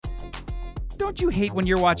don't you hate when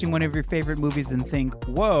you're watching one of your favorite movies and think,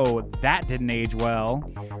 whoa, that didn't age well?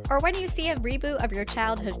 Or when you see a reboot of your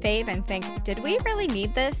childhood fave and think, did we really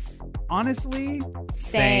need this? Honestly,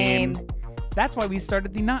 Same. That's why we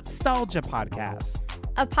started the Nostalgia Podcast.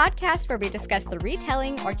 A podcast where we discuss the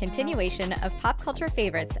retelling or continuation of pop culture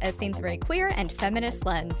favorites as seen through a queer and feminist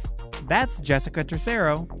lens. That's Jessica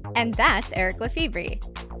Tercero. And that's Eric Lefebvre.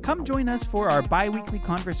 Come join us for our bi-weekly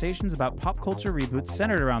conversations about pop culture reboots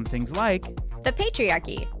centered around things like the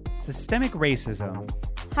patriarchy, systemic racism,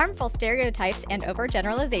 harmful stereotypes and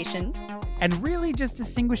overgeneralizations, and really just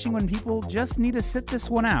distinguishing when people just need to sit this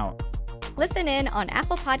one out. Listen in on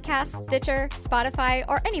Apple Podcasts, Stitcher, Spotify,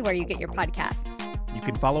 or anywhere you get your podcasts. You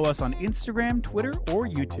can follow us on Instagram, Twitter, or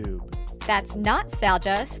YouTube. That's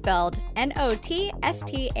Nostalgia, spelled Nostalgia.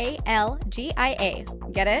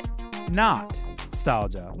 Get it? Not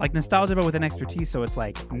nostalgia. Like nostalgia, but with an extra T, so it's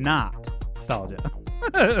like not nostalgia.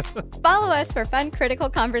 Follow us for fun, critical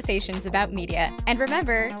conversations about media. And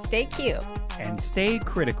remember, stay cute. And stay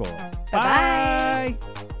critical. Bye-bye. Bye.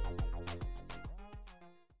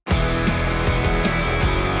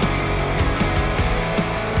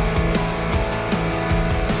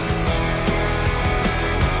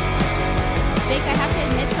 Jake, I have to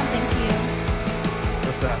admit something to you.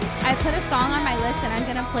 What's that? I put a song on my list and I'm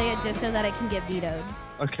going to play it just so that it can get vetoed.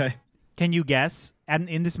 Okay. Can you guess? And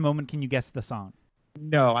in this moment, can you guess the song?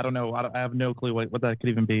 No, I don't know. I have no clue what that could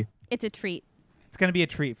even be. It's a treat. It's going to be a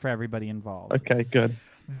treat for everybody involved. Okay, good.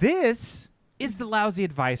 This is the Lousy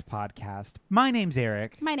Advice Podcast. My name's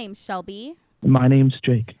Eric. My name's Shelby. My name's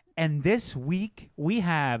Jake. And this week, we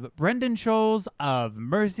have Brendan Scholz of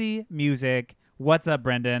Mercy Music. What's up,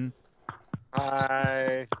 Brendan?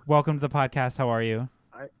 Hi. Welcome to the podcast. How are you?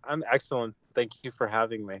 I'm excellent. Thank you for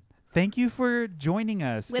having me. Thank you for joining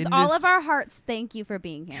us. With in all this- of our hearts, thank you for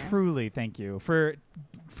being here. Truly, thank you for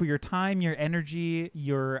your time, your energy,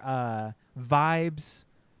 your vibes,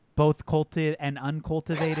 both cultivated and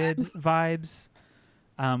uncultivated vibes.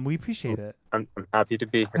 We appreciate it. I'm happy to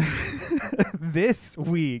be here. This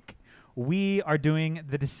week, we are doing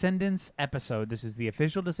the Descendents episode. This is the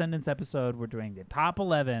official Descendents episode. We're doing the top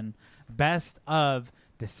 11 best of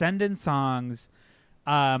Descendants songs.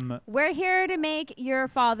 We're here to make your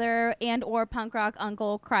father and or punk rock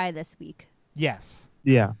uncle cry this week. Yes.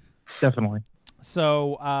 Yeah, definitely.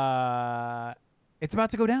 So it's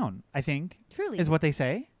about to go down, I think. Truly. Is what they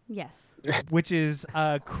say. Yes. Which is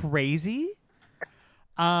crazy.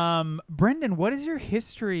 Brendan, what is your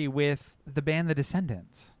history with the band The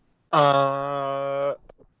Descendents? I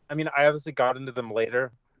mean, I obviously got into them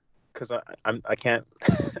later because I can't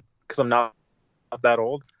because I'm not that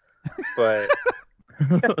old, but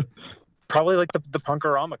probably like the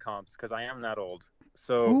Punkorama comps because I am that old.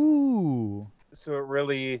 So Ooh. So it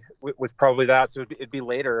really was probably that. So it'd be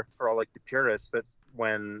later for all like the purists, but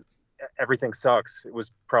when everything sucks, it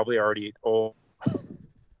was probably already old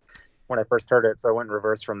when I first heard it. So I went in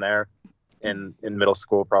reverse from there in middle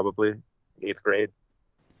school, probably 8th grade.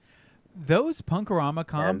 Those Punkorama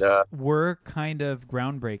comps were kind of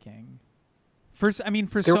groundbreaking. For so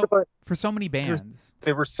many bands.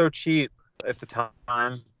 They were so cheap at the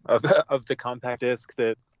time of the compact disc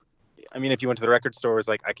that, I mean, if you went to the record store, it was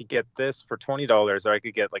like, I could get this for $20 or I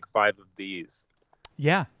could get like 5 of these.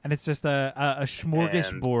 Yeah, and it's just a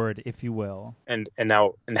smorgasbord, if you will. And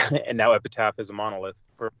now Epitaph is a monolith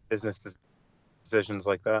for business decisions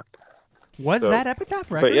like that. Was that Epitaph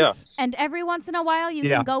Records? But yeah. And every once in a while, you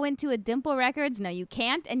can go into a Dimple Records. No, you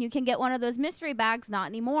can't. And you can get one of those mystery bags. Not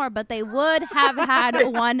anymore, but they would have had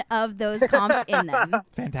one of those comps in them.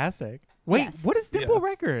 Fantastic. Wait, Yes. what is Dimple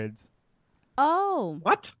Records? Oh.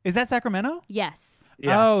 What? Is that Sacramento? Yes.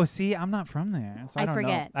 Yeah. Oh, see, I'm not from there, so I don't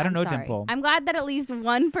forget. know. I don't I'm know sorry. Dimple. I'm glad that at least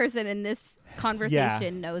one person in this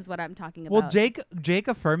conversation knows what I'm talking about. Well, Jake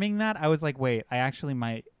affirming that, I was like, wait, I actually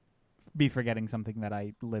might be forgetting something that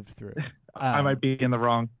I lived through. I might be in the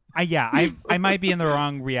wrong. I might be in the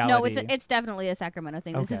wrong reality. No, it's definitely a Sacramento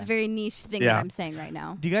thing. This is Okay. a very niche thing that I'm saying right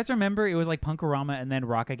now. Do you guys remember it was like Punkorama and then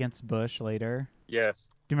Rock Against Bush later? Yes.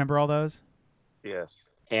 Do you remember all those? Yes.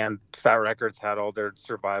 And Fat Records had all their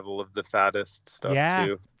survival of the fattest stuff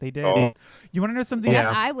too. They did. Oh. You want to know something? Yes,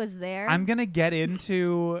 else? I was there. I'm going to get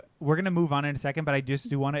into, we're going to move on in a second, but I just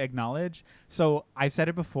do want to acknowledge. So I've said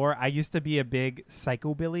it before. I used to be a big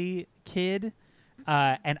psychobilly kid,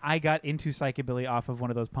 and I got into psychobilly off of one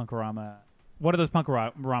of those Punkorama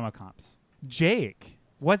comps. Jake,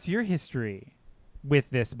 what's your history with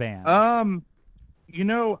this band?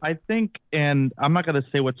 I think, and I'm not going to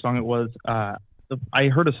say what song it was. I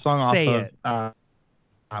heard a song Say off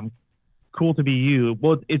of Cool to Be You.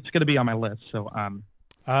 Well, it's going to be on my list, so I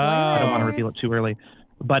don't want to reveal it too early.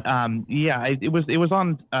 But yeah, it was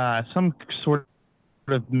on some sort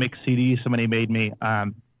of mixed CD somebody made me.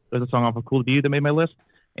 There's a song off of Cool to Be You that made my list,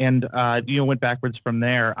 and went backwards from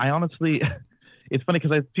there. I honestly, it's funny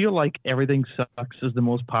because I feel like Everything Sucks is the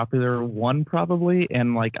most popular one probably,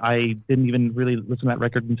 and like I didn't even really listen to that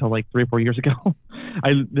record until like 3 or 4 years ago. I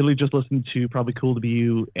literally just listened to probably Cool to Be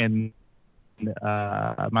You and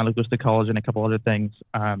Milo Goes to College and a couple other things.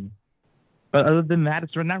 But other than that,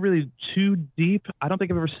 it's not really too deep. I don't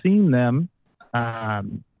think I've ever seen them.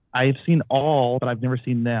 I've seen all, but I've never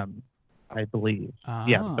seen them, I believe.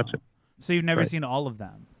 Yes, that's it. So you've never seen all of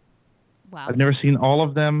them? Wow. I've never seen all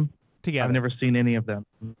of them. Together. I've never seen any of them.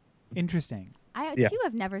 Interesting. I too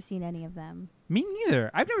have never seen any of them. Me neither.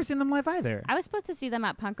 I've never seen them live either. I was supposed to see them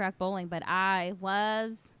at Punk Rock Bowling, but I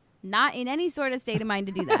was not in any sort of state of mind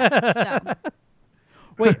to do that. So.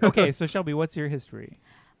 Wait, okay, so Shelby, what's your history?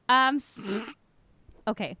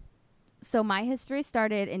 Okay. So my history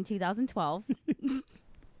started in 2012,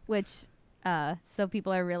 which so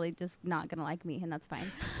people are really just not going to like me, and that's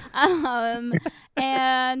fine.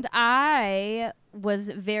 And I was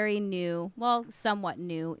very new, well, somewhat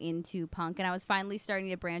new into punk, and I was finally starting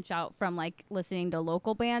to branch out from like listening to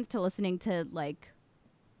local bands to listening to like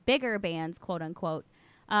bigger bands, quote unquote.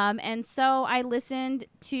 And so I listened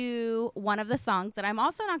to one of the songs that I'm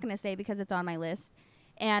also not going to say because it's on my list.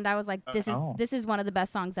 And I was like, this is one of the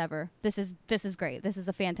best songs ever. This is great. This is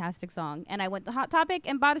a fantastic song. And I went to Hot Topic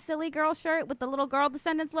and bought a Silly Girl shirt with the little girl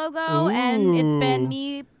Descendents logo. Ooh. And it's been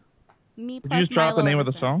me plus Did you just drop the Milo name of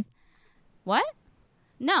ever the song? since. What?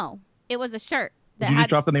 No, it was a shirt. Did you just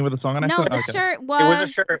drop the name of the song? No, the shirt was. It was a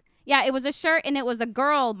shirt. Yeah, it was a shirt, and it was a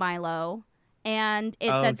girl Milo, and it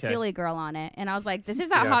said okay. Silly Girl on it. And I was like, this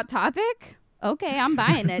is at Hot Topic? Okay, I'm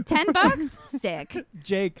buying it. $10? Sick.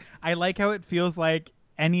 Jake, I like how it feels like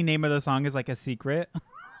any name of the song is like a secret.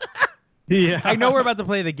 Yeah. I know we're about to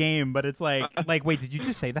play the game, but it's like, wait, did you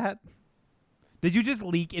just say that? Did you just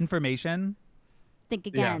leak information? Think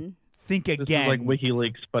again. Think This again. is like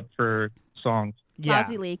WikiLeaks, but for songs. Yeah.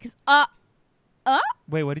 Lousy leaks.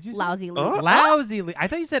 Wait, what did you say? Lousy leaks. Lousy leaks. I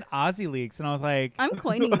thought you said Aussie leaks, and I was like, I'm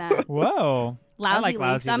coining that. whoa. I Lousy like leaks.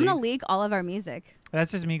 lousy I'm going to leaks. leak all of our music.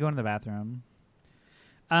 That's just me going to the bathroom.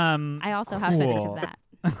 I also have footage of that.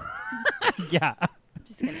 Yeah.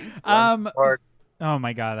 Just kidding. Oh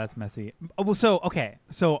my God, that's messy.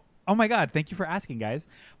 Well, oh my God, thank you for asking, guys.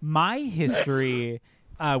 My history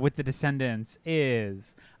with the Descendents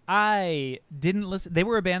is I didn't listen. They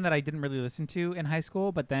were a band that I didn't really listen to in high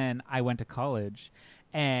school, but then I went to college,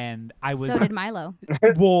 and I was. So did Milo.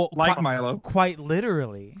 Well, Milo. quite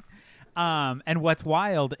literally. And what's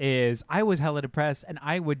wild is I was hella depressed, and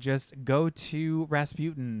I would just go to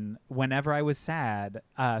Rasputin whenever I was sad.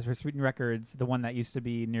 Rasputin Records, the one that used to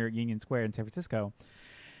be near Union Square in San Francisco.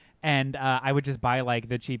 And I would just buy like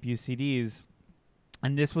the cheap used CDs.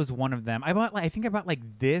 And this was one of them. I think I bought like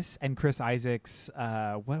this and Chris Isaac's,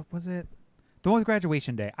 what was it? The one with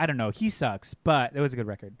Graduation Day. I don't know. He sucks, but it was a good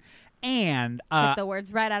record. And Took the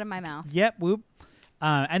words right out of my mouth. Yep, whoop.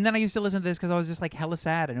 And then I used to listen to this because I was just like hella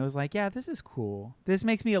sad, and it was like, yeah, this is cool. This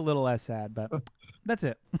makes me a little less sad, but that's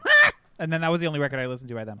it. And then that was the only record I listened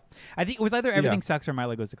to by them. I think it was either Everything Sucks or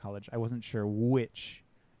Milo Goes to College. I wasn't sure which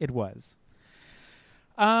it was.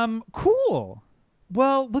 Cool.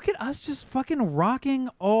 Well, look at us just fucking rocking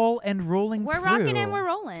all and rolling We're through. rocking and we're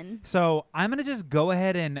rolling. So I'm going to just go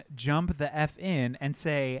ahead and jump the F in and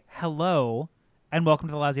say hello. And welcome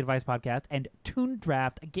to the Lousy Advice Podcast and Toon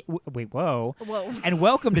Draft. Whoa. And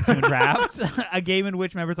welcome to Toon Draft, a game in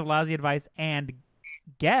which members of Lousy Advice and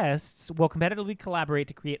guests will competitively collaborate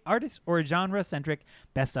to create artist or genre-centric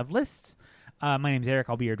best of lists. My name's Eric.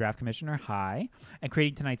 I'll be your draft commissioner. Hi. And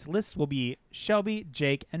creating tonight's list will be Shelby,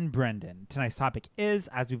 Jake, and Brendan. Tonight's topic is,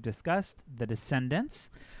 as we've discussed, the Descendents.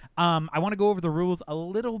 I want to go over the rules a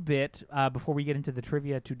little bit before we get into the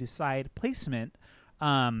trivia to decide placement.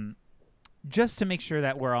 Just to make sure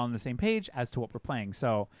that we're all on the same page as to what we're playing.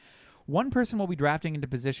 So one person will be drafting into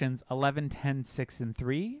positions 11, 10, 6, and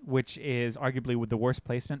 3, which is arguably with the worst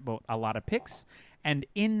placement, but a lot of picks. And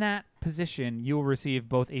in that position, you will receive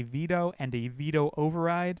both a veto and a veto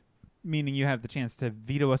override, meaning you have the chance to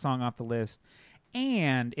veto a song off the list.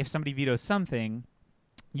 And if somebody vetoes something,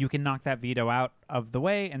 you can knock that veto out of the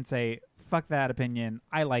way and say, fuck that opinion.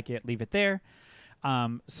 I like it. Leave it there.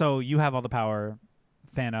 So you have all the power.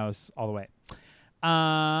 Thanos all the way.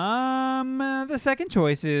 The second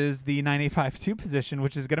choice is the 9852 position,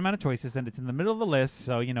 which is a good amount of choices, and it's in the middle of the list,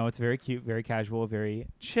 so it's very cute, very casual, very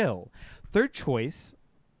chill. Third choice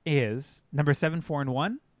is number 7, 4, and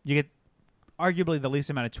 1. You get arguably the least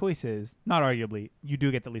amount of choices. Not arguably, you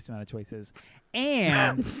do get the least amount of choices.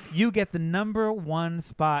 And you get the number 1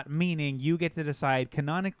 spot, meaning you get to decide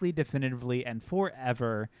canonically, definitively, and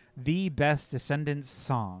forever the best Descendants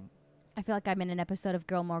song. I feel like I'm in an episode of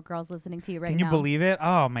Gilmore Girls listening to you right now. Can you believe it?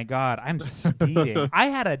 Oh, my God. I'm speeding. I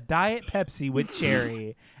had a Diet Pepsi with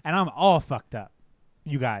cherry, and I'm all fucked up,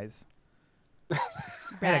 you guys. I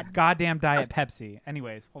had a goddamn Diet Pepsi.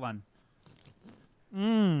 Anyways, hold on.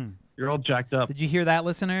 You're all jacked up. Did you hear that,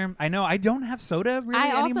 listener? I know I don't have soda really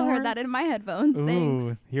I also anymore. heard that in my headphones. Ooh,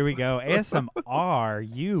 Thanks. here we go. ASMR.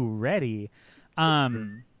 You ready?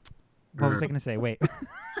 What was I going to say? Wait.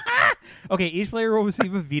 Okay, each player will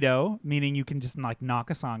receive a veto, meaning you can just like knock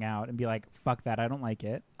a song out and be like, fuck that, I don't like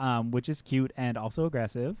it, which is cute and also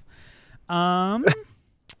aggressive. Oh,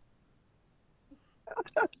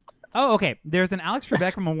 okay. There's an Alex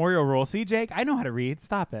Trebek Memorial rule. See, Jake, I know how to read.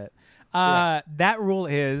 Stop it. That rule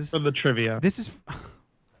is... For the trivia. This is...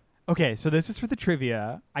 Okay, so this is for the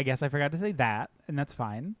trivia. I guess I forgot to say that, and that's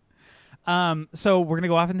fine. So we're going to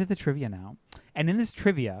go off into the trivia now. And in this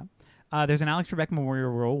trivia... there's an Alex Trebek Memorial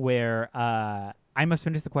rule where I must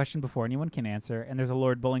finish the question before anyone can answer, and there's a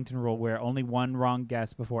Lord Bullington rule where only one wrong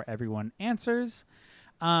guess before everyone answers.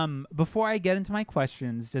 Before I get into my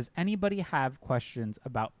questions, does anybody have questions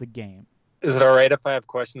about the game? Is it all right if I have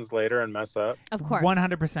questions later and mess up? Of course.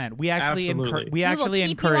 100%. We actually Absolutely. we actually will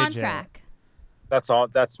keep encourage you on it. track. That's all.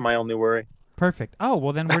 That's my only worry. Perfect. Oh,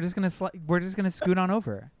 well then we're just gonna scoot on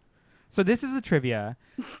over. So this is the trivia.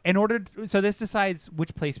 So this decides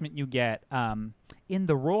which placement you get in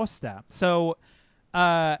the roster. So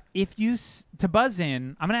if you to buzz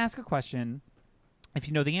in, I'm gonna ask a question. If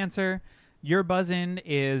you know the answer, your buzz in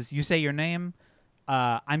is you say your name.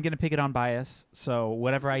 I'm gonna pick it on bias. So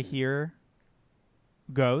whatever I hear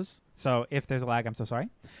goes. So if there's a lag, I'm so sorry.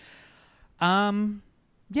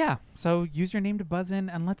 Yeah. So use your name to buzz in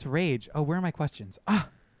and let's rage. Oh, where are my questions?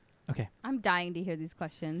 Okay. I'm dying to hear these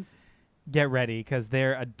questions. Get ready, because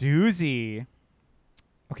they're a doozy.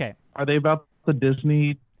 Okay. Are they about the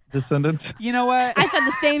Disney Descendants? You know what? I said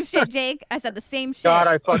the same shit, Jake. I said the same shit. God,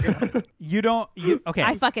 I fucking... Okay.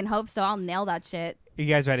 I fucking hope so. I'll nail that shit. You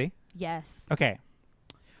guys ready? Yes. Okay.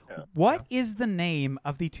 What is the name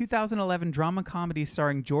of the 2011 drama comedy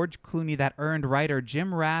starring George Clooney that earned writer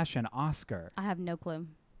Jim Rash an Oscar? I have no clue.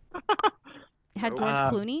 It had George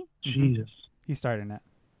Clooney? Jesus. He starred in it.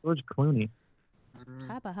 George Clooney.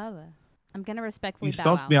 Hubba hubba. I'm going to respectfully You bow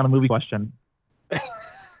stumped out. me on a movie question.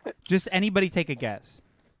 Just anybody take a guess.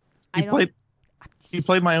 You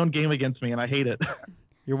played my own game against me, and I hate it.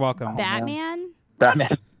 You're welcome. Batman? Batman.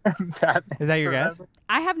 Is that your guess?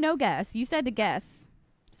 I have no guess. You said to guess.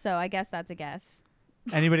 So I guess that's a guess.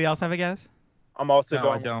 Anybody else have a guess? I'm also No, I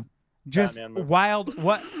going. don't. Just Batman movie. wild.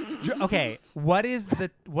 What? Okay. What is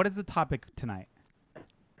the topic tonight?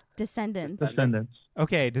 Descendants. Descendants.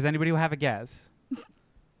 Okay. Does anybody have a guess?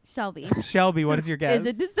 Shelby. Shelby, what is your guess? Is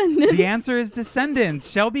it Descendants? The answer is Descendants.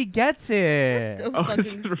 Shelby gets it. So Oh,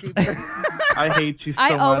 fucking it's stupid. I hate you so I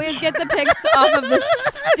much. always get the picks off of the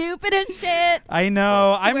stupidest shit. I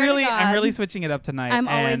know. Swear to I'm God. really switching it up tonight. I'm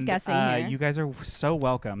always and, guessing here. You guys are so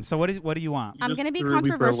welcome. So what do you want? I'm just going to be threw me for a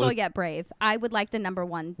controversial loop. yet brave. I would like the number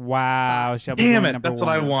one. Wow, spot. Shelby's Damn going it. number That's what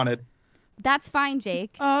I one. wanted. That's fine,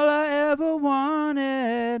 Jake. All I ever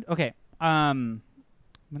wanted. Okay.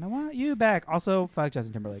 When I want you back. Also, fuck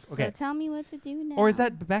Justin Timberlake. Okay. So tell me what to do now. Or is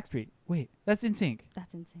that Backstreet? Wait, that's NSYNC.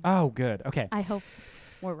 That's insane. Oh, good. Okay. I hope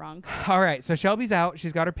we're wrong. All right. So Shelby's out.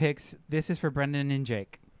 She's got her picks. This is for Brendan and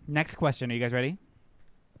Jake. Next question. Are you guys ready?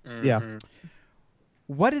 Yeah.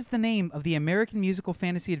 What is the name of the American musical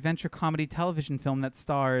fantasy adventure comedy television film that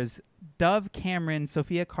stars Dove Cameron,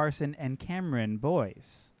 Sophia Carson, and Cameron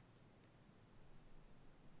Boyce?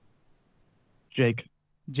 Jake.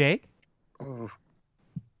 Jake? Ooh.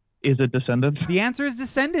 Is it Descendants? The answer is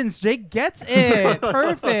Descendants. Jake gets it.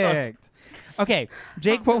 Perfect. Okay,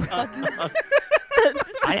 Jake. What? I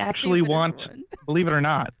actually want, believe it or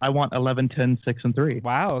not, I want 11, 10, 6, and 3.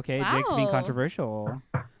 Wow. Okay, Jake's being Wow. controversial.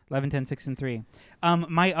 11, 10, 6, and 3.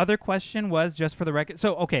 My other question was just for the record.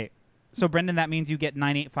 So Brendan, that means you get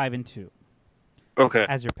 9, 8, 5, and 2 Okay.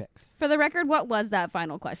 as your picks. For the record, what was that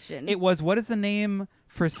final question? It was, what is the name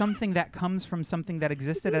for something that comes from something that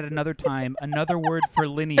existed at another time, another word for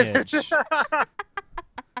lineage?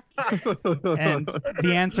 And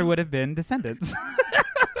the answer would have been Descendants.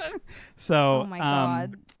 So, oh my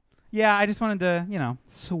God. yeah, I just wanted to,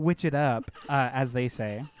 switch it up, as they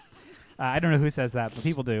say. I don't know who says that, but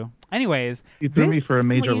people do. Anyways, You threw me for a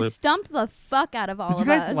major Well, you loop. stumped the fuck out of all did you of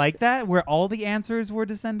guys us. like that, where all the answers were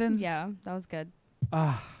Descendants? Yeah, that was good.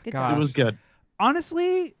 Oh, Good gosh. job. It was good.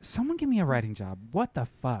 Honestly, someone give me a writing job. What the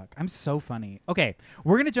fuck? I'm so funny. Okay,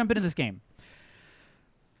 we're going to jump into this game.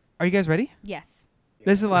 Are you guys ready? Yes.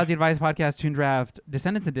 This is the Lousy Advice Podcast Tune Draft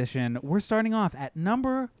Descendants Edition. We're starting off at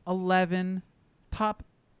number 11, top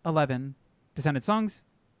 11 Descendants songs.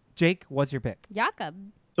 Jake, what's your pick? Jakob.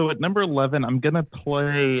 So at number 11, I'm going to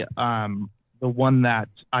play the one that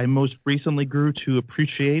I most recently grew to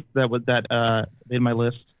appreciate that made my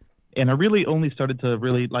list. And I really only started to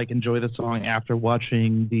really enjoy the song after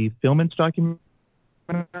watching the Filmage documentary.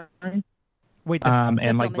 Wait, and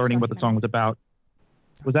Filmage learning what the song was about.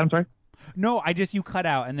 Was that, I'm sorry? No, you cut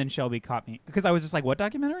out and then Shelby caught me because I was just like, what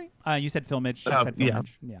documentary? You said Filmage. She said Filmage.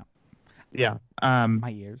 Yeah. My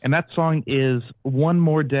ears. And that song is One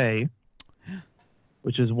More Day,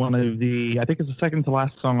 which is one of I think it's the second to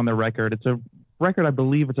last song on the record. It's a record, I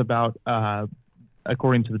believe it's about,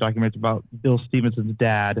 according to the documentary, it's about Bill Stevenson's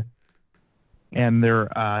dad and their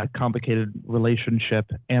complicated relationship.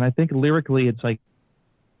 And I think lyrically it's like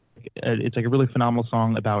a really phenomenal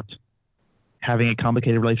song about having a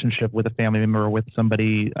complicated relationship with a family member or with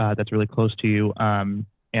somebody that's really close to you.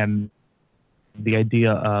 And the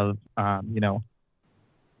idea of,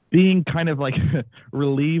 being kind of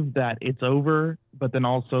relieved that it's over, but then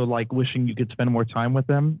also wishing you could spend more time with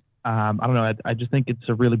them. I don't know. I just think it's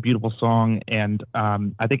a really beautiful song. And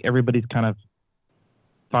I think everybody's kind of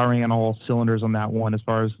firing on all cylinders on that one as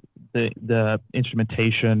far as the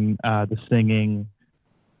instrumentation, the singing,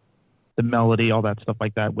 the melody, all that stuff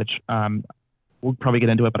like that, which we'll probably get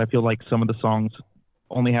into it, but I feel like some of the songs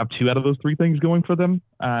only have 2 out of those 3 things going for them.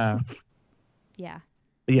 Yeah.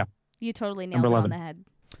 Yeah. You totally nailed it on the head.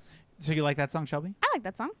 So you like that song, Shelby? I like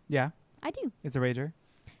that song. Yeah. I do. It's a rager.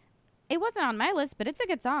 It wasn't on my list, but it's a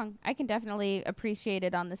good song. I can definitely appreciate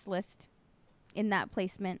it on this list in that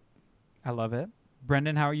placement. I love it.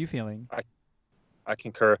 Brendan, how are you feeling? I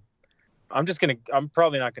concur. I'm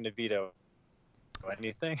probably not gonna veto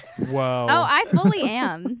anything. Whoa. Oh, I fully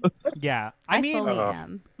am. Yeah. I fully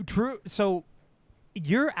am. True. So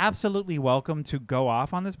you're absolutely welcome to go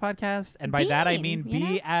off on this podcast. And by that, I mean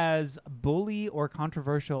be as bully or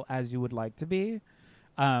controversial as you would like to be.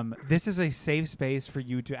 This is a safe space for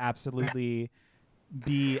you to absolutely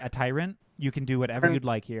be a tyrant. You can do whatever you'd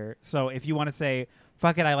like here. So if you want to say,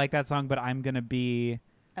 fuck it, I like that song, but I'm going to be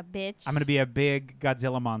a bitch. I'm going to be a big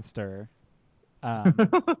Godzilla monster.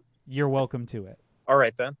 You're welcome to it. All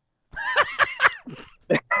right, then.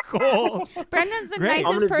 Cool. Brendan's the Great.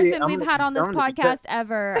 nicest person we've had on this podcast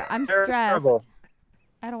ever. I'm stressed. Terrible.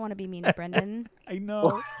 I don't want to be mean to Brendan. I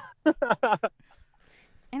know.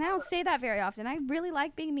 And I don't say that very often. I really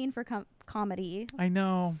like being mean for comedy. I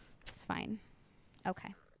know. It's fine.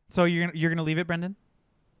 Okay. So you're gonna leave it, Brendan?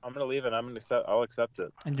 I'm gonna leave it. I'll accept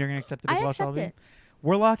it. And you're gonna accept it as I well, accept Shelby? it.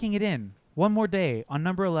 We're locking it in. One more day on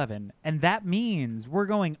number 11, and that means we're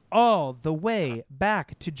going all the way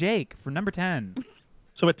back to Jake for number 10.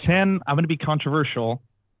 So at 10, I'm going to be controversial.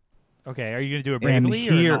 Okay, are you going to do it bravely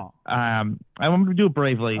here, or no? I'm going to do it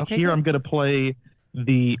bravely. Okay, here good. I'm going to play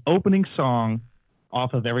the opening song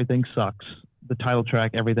off of Everything Sucks, the title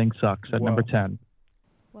track Everything Sucks at number 10.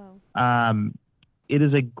 Whoa. It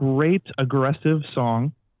is a great aggressive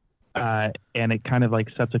song, and it kind of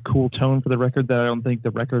sets a cool tone for the record that I don't think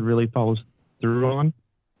the record really follows through on.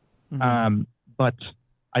 Mm-hmm. But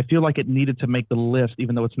I feel like it needed to make the list,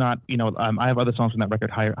 even though it's not, I have other songs from that record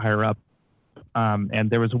higher up. And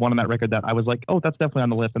there was one on that record that I was like, oh, that's definitely on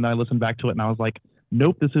the list. And then I listened back to it and I was like,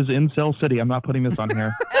 nope, this is Incel City. I'm not putting this on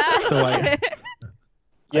here. So I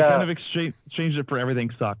kind of exchanged it for Everything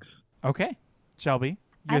Sucks. Okay. Shelby,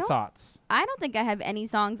 your thoughts? I don't think I have any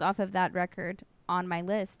songs off of that record on my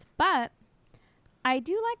list, but I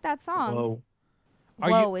do like that song. Whoa.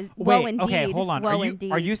 Whoa, indeed. Okay, hold on. Whoa,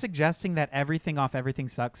 Are you suggesting that everything off Everything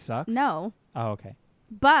Sucks? No. Oh, okay.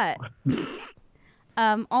 But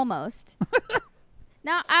almost.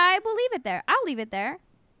 Now I will leave it there. I'll leave it there.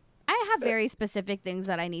 I have very specific things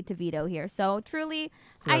that I need to veto here. So truly,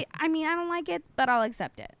 I mean I don't like it, but I'll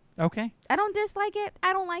accept it. Okay. I don't dislike it.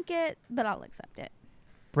 I don't like it, but I'll accept it.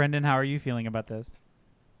 Brendan, how are you feeling about this?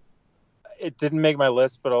 It didn't make my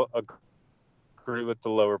list, but I'll agree with the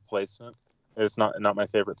lower placement. It's not my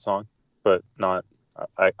favorite song, but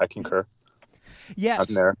I concur. Yes.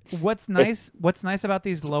 There. What's nice about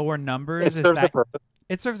these lower numbers it serves a purpose.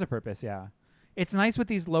 It serves a purpose, yeah. It's nice with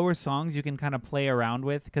these lower songs you can kind of play around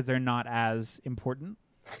with because they're not as important.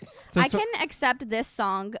 I can accept this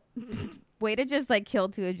song. Way to just kill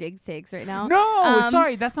 2 of Jake's takes right now. No,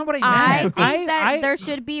 sorry, that's not what I meant. I think that there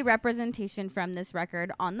should be representation from this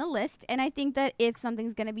record on the list, and I think that if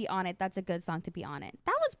something's going to be on it, that's a good song to be on it.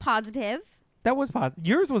 That was positive. That was positive.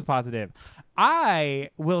 Yours was positive. I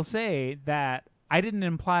will say that I didn't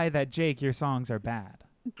imply that, Jake, your songs are bad.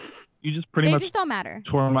 You just pretty They much just don't matter.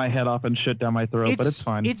 tore my head off and shit down my throat, but it's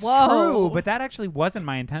fine. It's Whoa. true, but that actually wasn't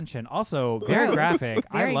my intention. Also, very Gross. graphic.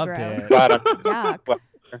 I Very loved gross. it. Glad I'm- Yuck.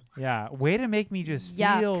 Yeah, way to make me just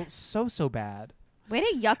Yuck. feel so bad. Way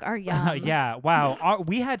to yuck our yum. Yeah, wow.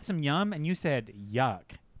 We had some yum, and you said yuck.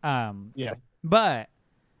 Yeah. But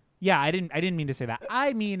yeah, I didn't mean to say that.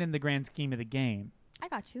 I mean, in the grand scheme of the game, I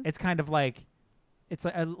got you. it's kind of like it's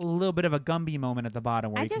like a little bit of a Gumby moment at the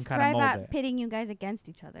bottom where I you can just kind of thrive mold at it. pitting you guys against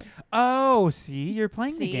each other. Oh, see, you're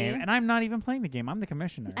playing the See? game, and I'm not even playing the game. I'm the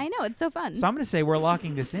commissioner. I know, it's so fun. So I'm going to say we're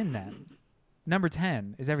locking this in then. Number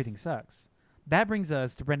 10 is Everything Sucks. That brings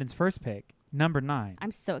us to Brendan's first pick, number 9.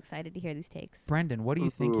 I'm so excited to hear these takes. Brendan, what are you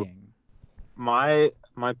Ooh. thinking? My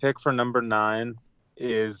pick for number 9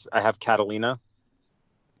 is I have Catalina,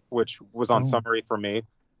 which was on Oh. Summary for me,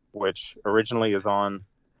 which originally is on.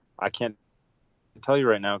 I can't tell you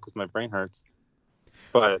right now because my brain hurts.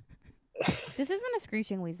 But This isn't a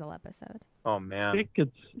Screeching Weasel episode. oh I man, think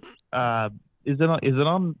it's is it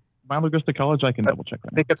on Milo Goes to College? I can double check I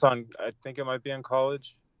right now. think it's on. I think it might be on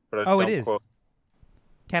College. But Oh, it don't is. quote-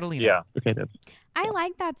 Catalina. Yeah, Okay, that's I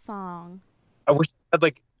like that song. I wish I had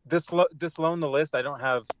like this low in the list. I don't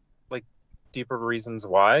have like deeper reasons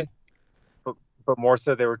why, but more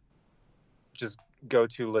so they were just go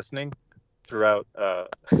to listening throughout. I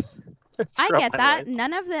throughout get my that. life.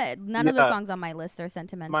 None of the Yeah. songs on my list are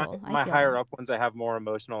sentimental. My I feel higher that. up ones I have more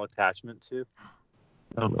emotional attachment to.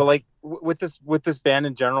 totally. But like with this band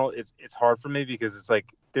in general, it's hard for me because it's like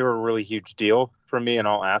they were a really huge deal for me in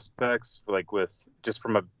all aspects. Like with just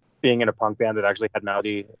from being in a punk band that actually had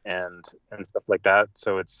melody and stuff like that.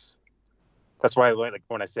 So that's why I like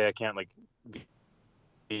when I say I can't like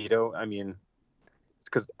veto. I mean, it's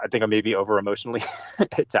because I think I may be over emotionally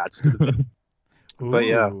attached to the band. But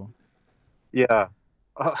yeah. Ooh, Yeah,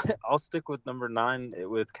 I'll stick with number 9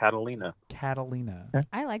 with Catalina. Catalina.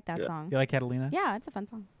 I like that Yeah. song. You like Catalina? Yeah, it's a fun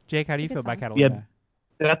song. Jake, how do you It's a feel good about song.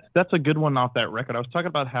 Catalina? That's a good one off that record. I was talking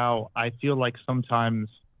about how I feel like sometimes,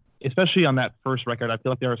 especially on that first record, I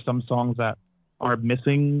feel like there are some songs that are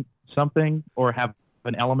missing something or have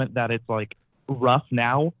an element that it's like rough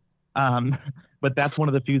now. But that's one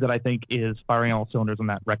of the few that I think is firing all cylinders on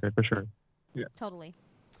that record for sure. Totally.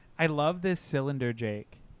 I love this cylinder,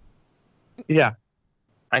 Jake. Yeah.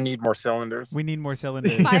 I need more cylinders. We need more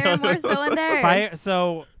cylinders. Fire more cylinders. Fire.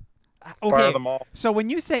 So, okay. Fire them all. So when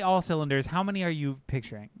you say all cylinders, how many are you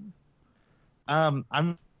picturing? I'm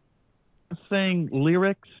saying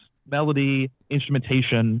lyrics, melody,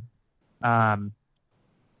 instrumentation.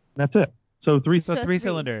 That's it. So three. So three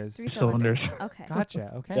cylinders. Three Cylinders. cylinders. Okay.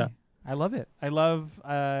 Gotcha. Okay. Yeah. I love it. I love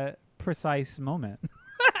precise moment.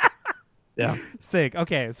 Yeah. Sick.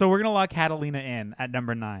 Okay, so we're gonna lock Catalina in at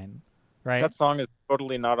number 9, right? That song is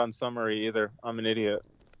totally not on Summary either. I'm an idiot.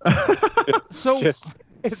 So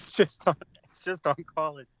It's just on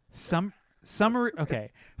College. summary. Okay,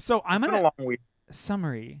 so I'm It's been a gonna long week.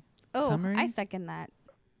 summary. Oh, Summary? I second that.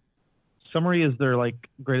 Summary is their like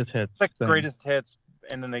greatest hits. It's like thing. greatest hits,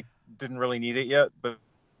 and then they didn't really need it yet. But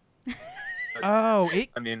Oh, it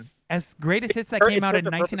I mean, as greatest hits that It came out served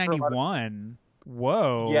in a purpose for a lot of- 1991.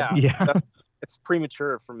 Whoa. yeah, Yeah. it's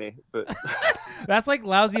premature for me. But That's like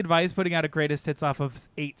lousy advice putting out a greatest hits off of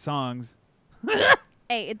 8 songs.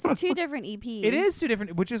 Hey, it's 2 different EPs. It is 2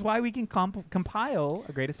 different, which is why we can compile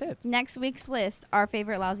a greatest hits. Next week's list, our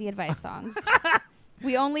favorite lousy advice songs.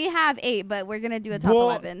 We only have 8, but we're gonna do a top Well,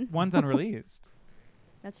 11. One's unreleased,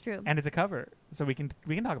 That's true. and it's a cover, so we can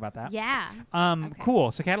talk about that. Yeah, okay.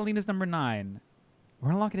 Cool. So Catalina's number 9. We're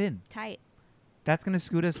gonna lock it in. tight. That's gonna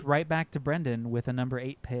scoot us right back to Brendan with a number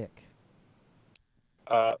 8 pick.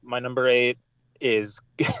 my number 8 is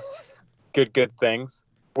Good Things,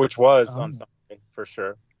 which was Oh. on Summary for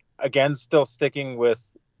sure. Again, still sticking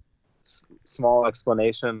with small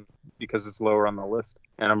explanation because it's lower on the list,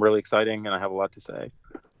 and I'm really exciting, and I have a lot to say.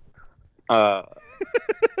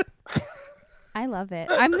 I love it.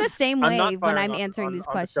 I'm the same I'm way not when firing I'm on- answering on- these on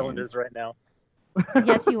the questions. cylinders right now.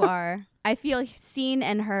 Yes, you are. I feel seen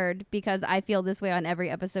and heard because I feel this way on every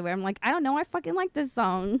episode where I'm like, I don't know, I fucking like this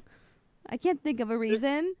song. I can't think of a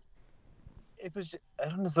reason. It was just, I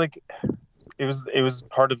don't know, it's like it was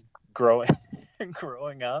part of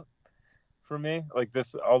growing up for me. Like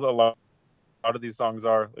this, a lot of these songs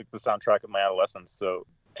are like the soundtrack of my adolescence. So,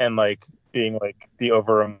 and like being like the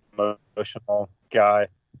over emotional guy,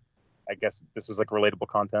 I guess this was like relatable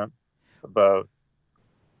content about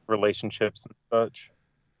relationships and such.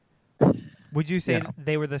 Would you say Yeah.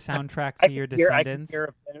 they were the soundtrack I to your can hear- Descendants?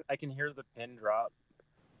 I can hear the pin drop.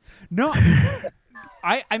 No,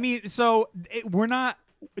 I mean, so we're not.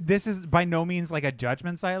 This is by no means like a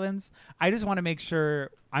judgment silence. I just want to make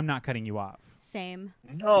sure I'm not cutting you off. Same.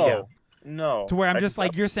 No, no. To where I'm I just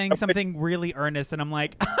like, you're saying something really earnest, and I'm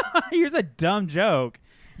like, here's a dumb joke.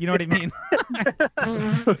 You know what I mean?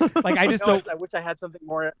 Like, I just don't. I wish I had something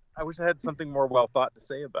more. I wish I had something more well thought to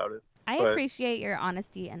say about it. I But- appreciate your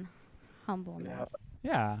honesty and humbleness.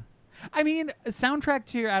 Yeah. I mean, a soundtrack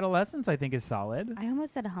to your adolescence, I think, is solid. I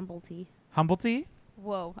almost said a humble tea. Humble tea?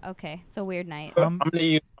 Whoa, okay. It's a weird night. I'm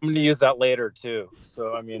gonna use that later too.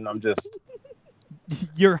 So I mean, I'm just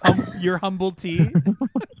Your humble tea?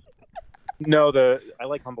 no. I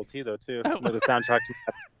like humble tea though too. No, the soundtrack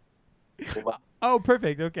to Oh,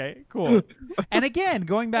 perfect. Okay, cool. And again,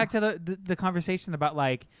 going back to the conversation about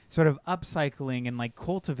like sort of upcycling and like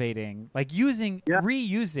cultivating, like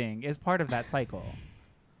reusing is part of that cycle.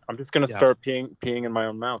 I'm just gonna start peeing in my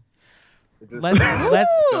own mouth. Let's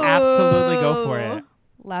absolutely go for it.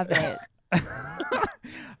 Love it.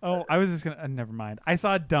 Oh, I was just gonna. Never mind. I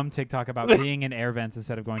saw a dumb TikTok about being in air vents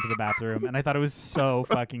instead of going to the bathroom, and I thought it was so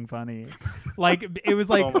fucking funny. Like it was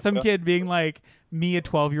like some kid being like, "Me, a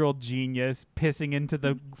 12-year-old genius, pissing into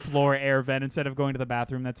the floor air vent instead of going to the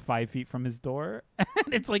bathroom that's 5 feet from his door."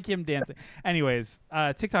 And it's like him dancing. Anyways,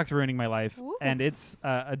 TikTok's ruining my life, Ooh. and it's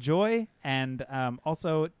a joy and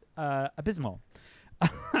also abysmal.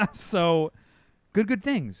 So, good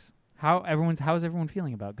things. How is everyone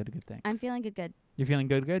feeling about good things? I'm feeling good. You're feeling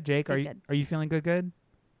good, Jake. Good. Are you feeling good?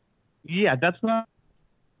 Yeah, that's not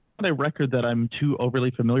a record that I'm too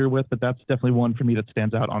overly familiar with, but that's definitely one for me that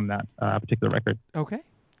stands out on that particular record. Okay.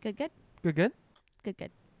 Good. Good.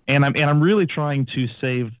 And I'm really trying to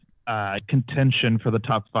save contention for the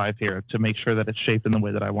top 5 here to make sure that it's shaped in the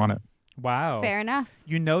way that I want it. Wow. Fair enough.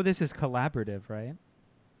 You know this is collaborative, right?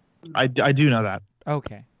 I do know that,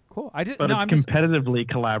 Okay. Cool. but it's competitively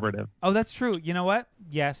collaborative. Oh, that's true. You know what?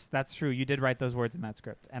 Yes, that's true. You did write those words in that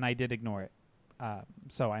script, and I did ignore it.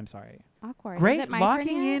 So I'm sorry. Awkward. Is Great. it my Locking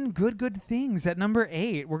turn yet? in good things at number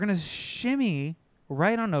 8. We're gonna shimmy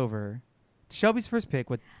right on over to Shelby's first pick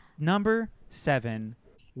with number 7.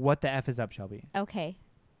 What the F is up, Shelby? Okay.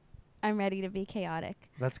 I'm ready to be chaotic.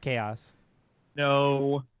 That's chaos.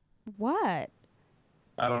 No, What?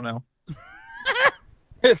 I don't know.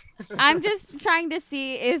 I'm just trying to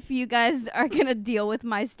see if you guys are going to deal with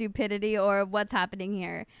my stupidity or what's happening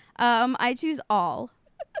here. I choose all.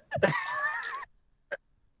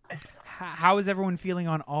 How is everyone feeling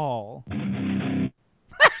on all?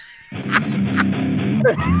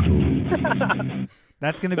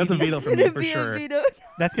 That's gonna That's be a veto for me Gonna for be a sure. veto.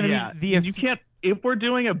 That's gonna be the you can't. If we're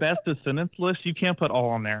doing a best Descendents list, you can't put all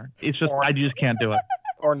on there. It's just I just can't do it.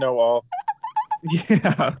 or no all.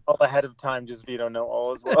 Yeah. All ahead of time, just veto no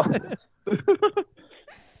all as well. There's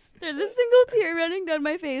a single tear running down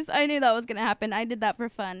my face. I knew that was going to happen. I did that for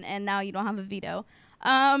fun, and now you don't have a veto.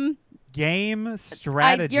 game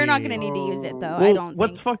strategy. You're not going to need to use it, though. Well, I don't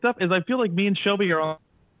what's think. fucked up is I feel like me and Shelby are on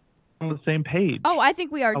the same page. Oh, I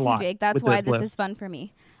think we are A too, lot Jake. That's with why this this list. is fun for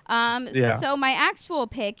me. Yeah. So my actual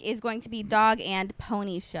pick is going to be Dog and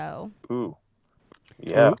Pony Show. Ooh,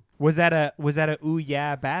 yeah. Was that a ooh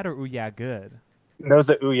yeah bad or ooh yeah good? That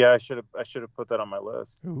was a ooh yeah. I should have put that on my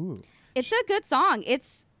list. Ooh. It's a good song.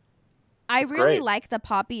 I It's really great. like the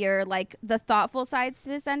poppier, like the thoughtful sides to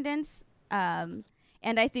Descendents. And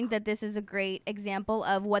I think that this is a great example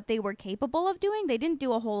of what they were capable of doing. They didn't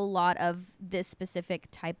do a whole lot of this specific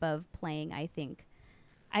type of playing, I think.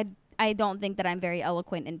 I don't think that I'm very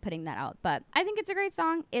eloquent in putting that out, but I think it's a great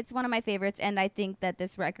song. It's one of my favorites, and I think that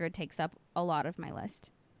this record takes up a lot of my list.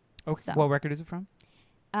 Okay. So. What record is it from?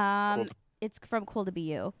 It's from Cool to Be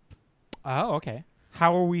You. Oh, okay.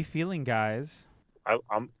 How are we feeling, guys?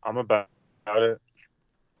 I'm about it.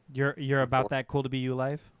 You're about that cool to be you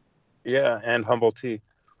life Yeah, and humble tea.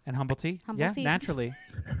 and humble tea. Humble yeah, tea. naturally.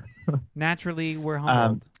 Naturally, we're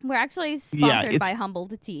humbled. We're actually sponsored it's- by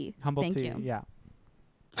Humbled Tea. Humble Thank tea. you. Yeah.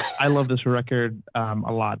 I love this record a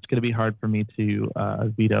lot. It's going to be hard for me to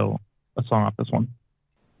veto a song off this one.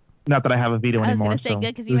 Not that I have a veto I was anymore. gonna say so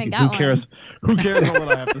good 'cause you ain't got who cares? one. Who cares about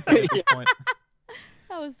what I have to say at this point?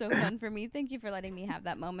 That was so fun for me. Thank you for letting me have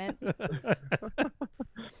that moment.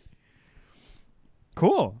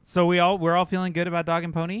 Cool. So we're all feeling good about Dog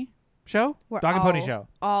and Pony Show? We're Dog and Pony all- Show.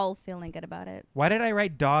 All feeling good about it. Why did I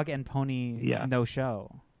write Dog and Pony Yeah. no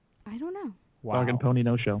show? I don't know. Wow. Dog and Pony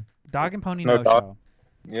no show. Dog and Pony No no dog. show.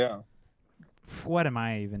 Yeah. What am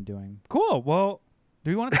I even doing? Cool. Well,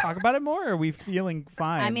 do we want to talk about it more, or are we feeling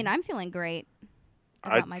fine? I mean, I'm feeling great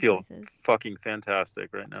I about my feel choices. fucking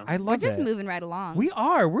fantastic right now. I We're love just it. moving right along. We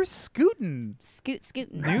are. We're scooting.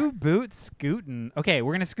 scooting. New boot scooting. Okay,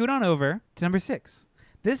 we're going to scoot on over to number 6.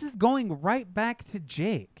 This is going right back to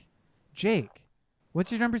Jake. Jake,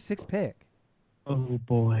 what's your number 6 pick? Oh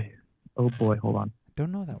boy. Hold on.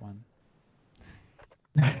 Don't know that one.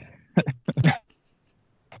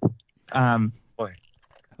 Boy.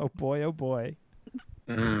 Oh boy. Oh boy.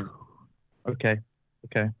 Mm. Okay.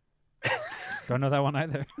 Don't know that one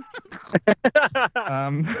either.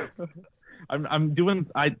 I'm doing.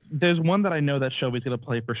 There's one that I know that Shelby's gonna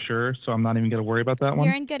play for sure, so I'm not even gonna worry about that one.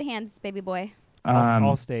 You're in good hands, baby boy.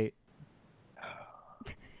 All state.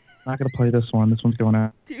 Not gonna play this one. This one's going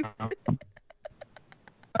out.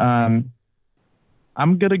 I'm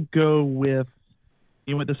gonna go with.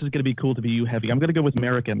 You know what? This is gonna be cool to be you heavy. I'm gonna go with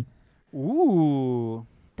American. Ooh.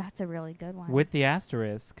 That's a really good one. With the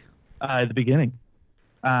asterisk. At the beginning.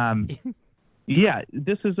 Yeah,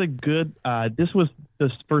 this is a good. This was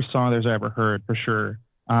the first song there's ever heard for sure.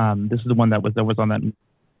 This is the one that was on that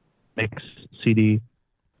mix CD,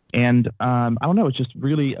 and I don't know. It's just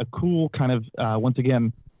really a cool kind of. Once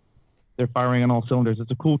again, they're firing on all cylinders.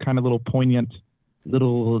 It's a cool kind of little poignant,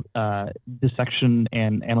 little dissection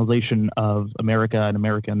and analyzation of America and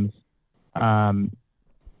Americans,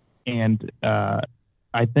 and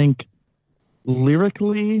I think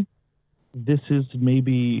lyrically, this is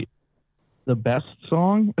maybe the best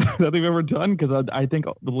song that they've ever done because I think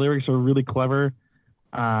the lyrics are really clever,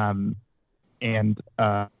 and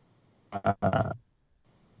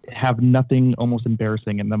have nothing almost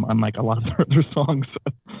embarrassing in them, unlike a lot of their other songs.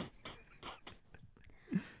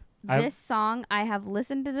 This song, I have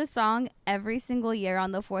listened to this song every single year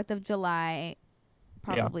on the 4th of July,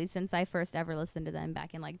 probably since I first ever listened to them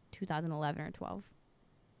back in like 2011 or 12.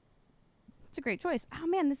 It's a great choice. Oh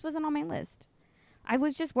man, this wasn't on my list. I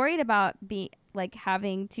was just worried about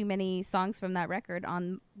having too many songs from that record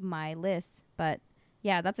on my list, but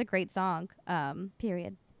yeah, that's a great song.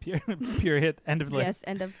 Period. Period. End of list.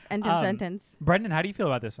 Yes. End of sentence. Brendan, how do you feel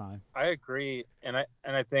about this song? I agree, and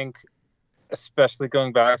I think, especially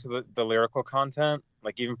going back to the lyrical content,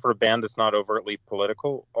 like even for a band that's not overtly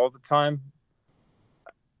political all the time,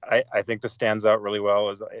 I think this stands out really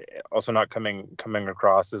well. As also not coming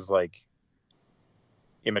across as like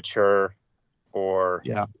immature. Or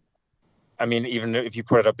I mean, even if you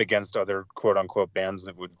put it up against other quote unquote bands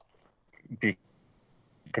that would be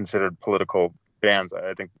considered political bands,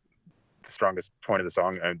 I think the strongest point of the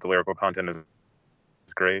song, the lyrical content is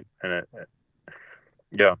great, and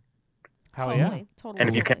Hell totally, yeah. Totally. And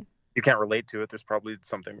if you can't relate to it, there's probably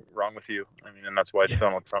something wrong with you. I mean, and that's why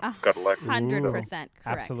Donald Trump got elected. 100% correct.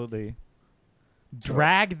 Absolutely.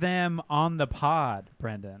 Drag them on the pod,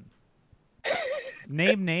 Brendan.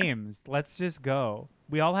 Name names. Let's just go.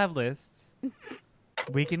 We all have lists.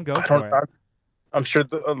 We can go for it. I'm sure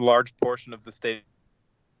a large portion of the state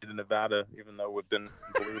of Nevada, even though we've been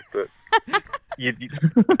blue, but you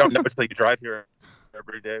don't know until you drive here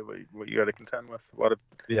every day what you got to contend with.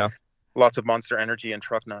 Lots of Monster Energy and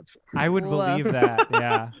truck nuts. I would believe that.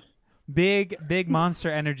 Yeah. Big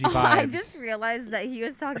Monster Energy vibes. I just realized that he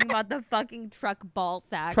was talking about the fucking truck ball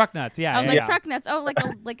sacks. Truck nuts, yeah. I was like, truck nuts. Oh,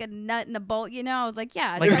 like a nut and a bolt, you know? I was like,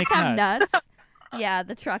 yeah, like trucks have nuts. Yeah,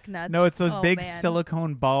 the truck nuts. No, it's those big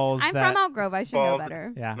silicone balls. I'm from Elk Grove. I should know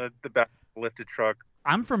better. Yeah. The back lifted truck.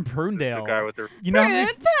 I'm from Prunedale. The guy with the you know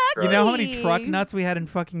how many truck nuts we had in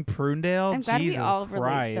fucking Prunedale? I'm glad Jesus we all Christ.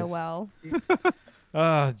 relate so well.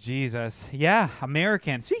 Oh, Jesus. Yeah,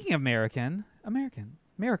 American. Speaking of American.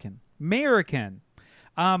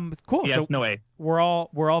 Cool. Yes, so no way. we're all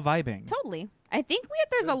vibing. Totally. I think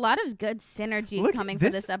there's a lot of good synergy coming for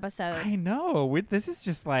this episode. I know. This is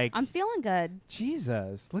just like I'm feeling good.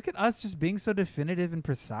 Jesus. Look at us just being so definitive and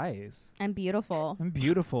precise. And beautiful.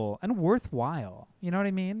 And worthwhile. You know what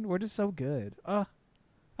I mean? We're just so good. I'm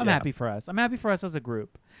happy for us. I'm happy for us as a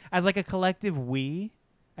group. As like a collective we,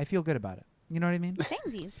 I feel good about it. You know what I mean?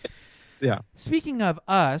 Samesies. Yeah. Speaking of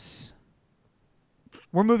us,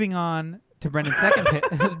 we're moving on to Brendan's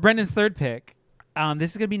Brendan's third pick.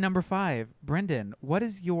 This is gonna be number 5. Brendan, what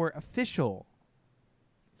is your official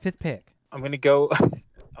 5th pick? I'm gonna go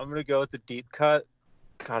with the deep cut.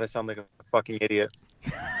 God, I sound like a fucking idiot.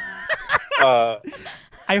 I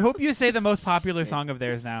hope you say the most popular song of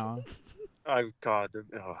theirs now.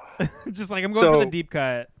 Just like I'm going for the deep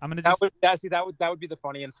cut. I'm gonna just that would be the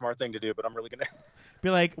funny and smart thing to do, but I'm really gonna be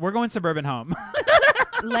like, we're going Suburban Home.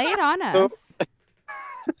 Lay it on us.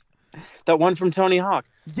 That one from Tony Hawk.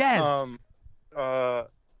 Yes.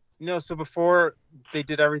 So before they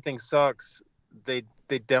did Everything Sucks, they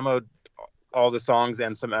demoed all the songs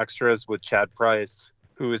and some extras with Chad Price,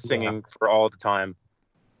 who was singing for all the time.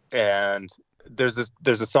 And there's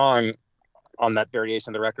a song on that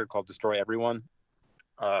variation of the record called Destroy Everyone.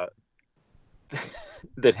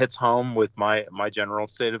 that hits home with my general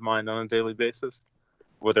state of mind on a daily basis,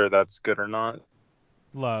 whether that's good or not.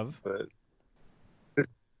 Love. But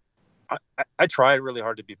I try really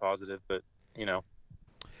hard to be positive, but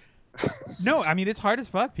No, I mean it's hard as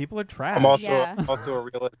fuck. People are trash. I'm also Yeah. also a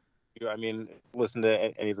realist. I mean, listen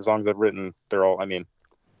to any of the songs I've written. They're all. I mean,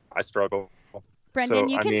 I struggle. Brendan,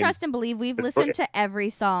 So, you I can mean, trust and believe we've it's- listened to every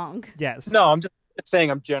song. Yes. No, I'm just saying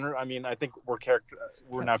I'm general. I mean, I think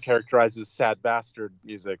we're now characterized as sad bastard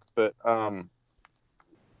music, but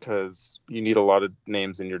because you need a lot of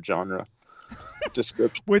names in your genre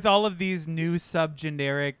description. With all of these new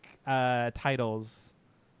sub-generic titles,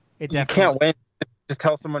 it You definitely can't win. Just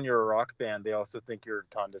tell someone you're a rock band. They also think you're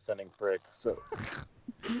a condescending prick. So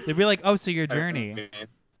They'd be like, "Oh, so your journey."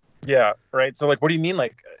 Yeah, right. So like, what do you mean?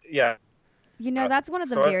 Like, yeah. You know, that's one of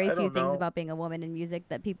the So I very few don't things know. about being a woman in music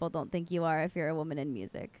that people don't think you are if you're a woman in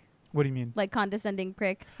music. What do you mean? Like condescending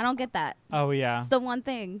prick. I don't get that. Oh yeah. It's the one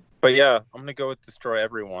thing. But yeah, I'm gonna go with Destroy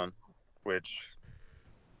Everyone, which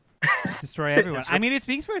Destroy everyone. I mean, it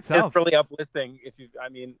speaks for itself. is really uplifting. If you, I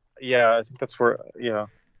mean, yeah, I think that's where, yeah,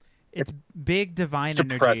 It's big divine it's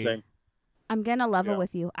energy. depressing. I'm gonna level Yeah.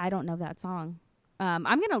 with you. I don't know that song. I'm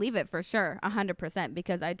gonna leave it for sure, 100%,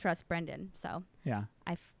 because I trust Brendan. So Yeah.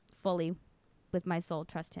 I fully, with my soul,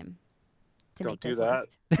 trust him to Don't make do this that.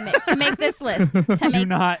 list. To make this list. To Do make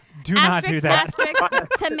not do that.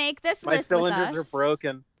 asterisk, to make this My list cylinders with are us.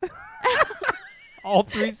 broken. All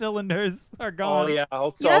 3 cylinders are gone. Oh yeah, I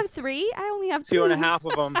hope You so. have 3? I only have 2. 2.5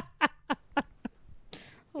 of them.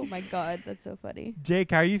 Oh my god, that's so funny.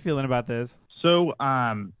 Jake, how are you feeling about this? So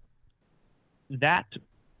that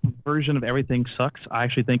version of Everything Sucks, I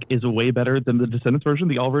actually think is way better than the Descendents version,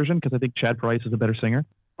 the all version, because I think Chad Price is a better singer.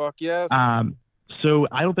 Fuck yes. So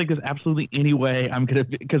I don't think there's absolutely any way I'm gonna,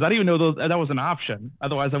 because I didn't even know that was an option.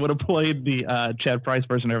 Otherwise, I would have played the Chad Price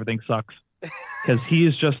version of Everything Sucks, because he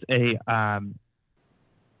is just a.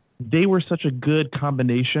 They were such a good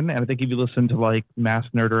combination, and I think if you listen to like Mass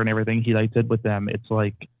Nerder and everything he like did with them, it's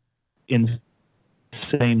like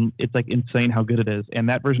insane. It's like insane how good it is, and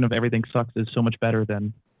that version of Everything Sucks is so much better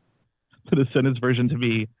than the Descendents version to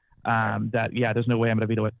me. That yeah, there's no way I'm gonna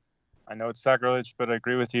veto it. I know it's sacrilege, but I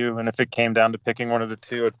agree with you. And if it came down to picking one of the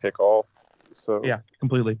two, I'd pick all. So Yeah,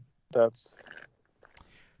 completely. that's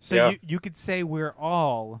So Yeah. you could say we're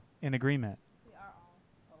all in agreement.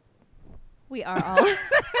 We are all.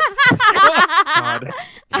 God.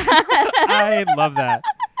 I love that.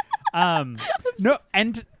 No,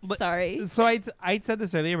 and Sorry. so I said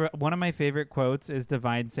this earlier, but one of my favorite quotes is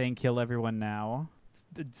Divine saying "Kill everyone now."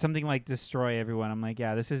 Something like "Destroy everyone." I'm like,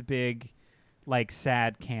 yeah, this is big, like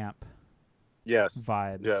sad camp yes.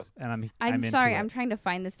 vibes. Yes. And I'm I'm into sorry. it. I'm trying to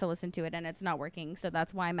find this to listen to it, and it's not working. So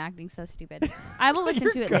that's why I'm acting so stupid. I will listen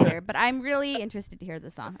You're to it good. later, but I'm really interested to hear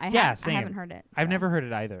the song. I same. haven't heard it. I've so. never heard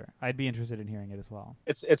it either. I'd be interested in hearing it as well.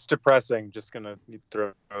 It's depressing. Just gonna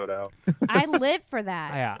throw it out. I live for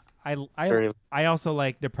that. Yeah, Very- I also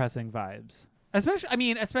like depressing vibes,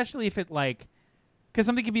 especially if it like, because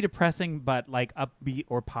something can be depressing but like upbeat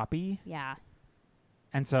or poppy, Yeah.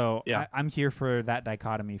 and so Yeah. I'm here for that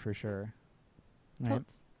dichotomy for sure. Right?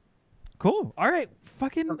 Totes. Cool. All right,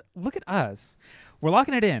 fucking look at us. We're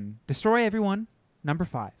locking it in. Destroy everyone. Number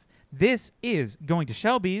 5. This is going to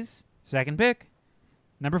Shelby's second pick.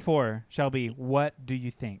 Number 4, Shelby. What do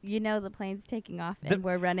you think? You know the plane's taking off, and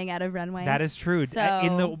we're running out of runway. That is true. So-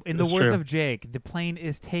 In the That's words true. of Jake, the plane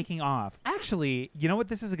is taking off. Actually, you know what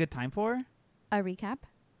this is a good time for? A recap.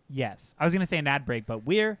 Yes. I was going to say an ad break, but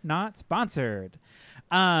we're not sponsored.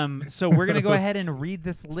 So we're going to go ahead and read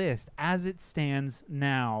this list as it stands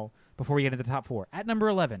now before we get into the top 4. At number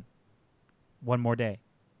 11, One More Day.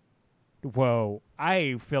 Whoa,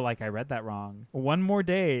 I feel like I read that wrong. One More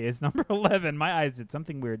Day is number 11. My eyes did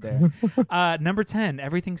something weird there. Number 10,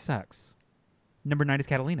 Everything Sucks. Number 9 is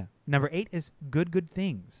Catalina. Number 8 is Good Good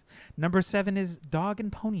Things. Number 7 is Dog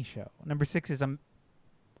and Pony Show. Number 6 is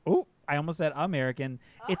oh, I almost said American.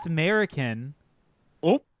 It's American.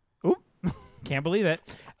 Oh. Can't believe it.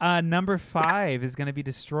 Number 5 is going to be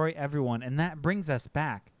Destroy Everyone, and that brings us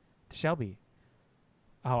back to Shelby.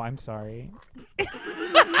 Oh, I'm sorry.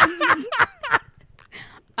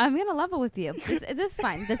 I'm gonna level with you. This is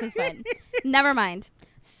fine. This is fine. Never mind.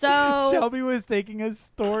 So Shelby was taking a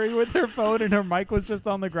story with her phone, and her mic was just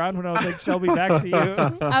on the ground when I was like, Shelby, back to you.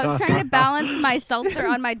 I was trying to balance my seltzer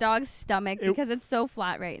on my dog's stomach It- because it's so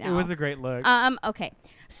flat right now. It was a great look. Okay.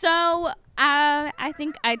 So I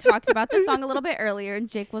think I talked about this song a little bit earlier, and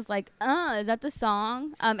Jake was like, is that the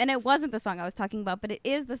song? And it wasn't the song I was talking about, but it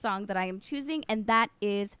is the song that I am choosing, and that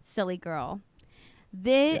is Silly Girl.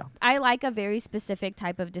 I like a very specific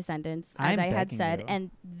type of Descendants, as I had said, you.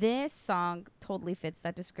 and this song totally fits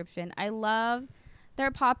that description. I love their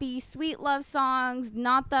poppy, sweet love songs,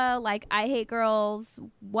 not the like I hate girls,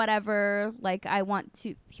 whatever. Like I want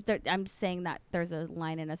to. I'm saying that there's a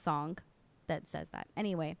line in a song that says that.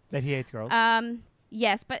 Anyway, that he hates girls.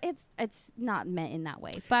 Yes, but it's not meant in that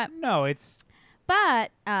way. But no, it's.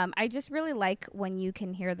 But I just really like when you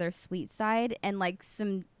can hear their sweet side and like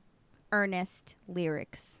some earnest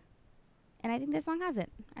lyrics, and I think this song has it.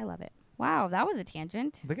 I love it. Wow, that was a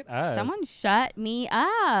tangent. Look at us. Someone shut me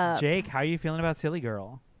up. Jake, how are you feeling about Silly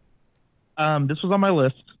Girl? This was on my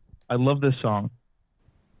list. I love this song.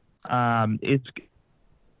 They're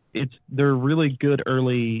really good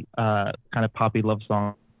early kind of poppy love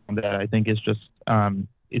song that I think is just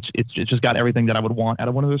it's just got everything that I would want out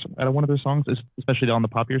of one of their songs, especially on the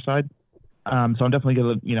poppier side. So I'm definitely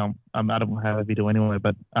gonna, I don't have a veto anyway,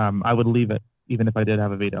 but I would leave it even if I did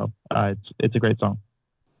have a veto. It's a great song.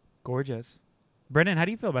 Gorgeous. Brendan, how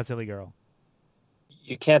do you feel about Silly Girl?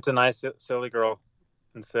 You can't deny Silly Girl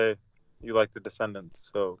and say you like the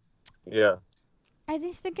Descendants. So, yeah. I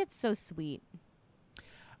just think it's so sweet.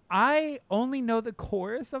 I only know the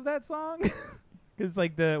chorus of that song. Because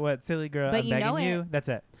like Silly Girl, but I'm you know begging it. you. That's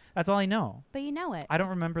it. That's all I know. But you know it. I don't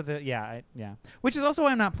remember which is also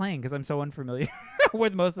why I'm not playing, because I'm so unfamiliar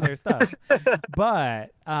with most of their stuff.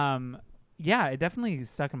 But yeah, it definitely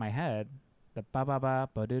stuck in my head. The ba ba ba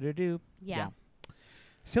ba do do do. Yeah.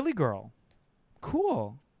 Silly Girl,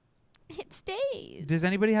 cool. It stays. Does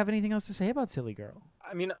anybody have anything else to say about Silly Girl?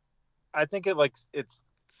 I mean, I think it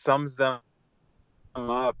sums them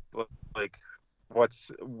up. Like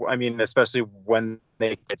especially when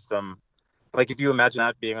they hits them. Like if you imagine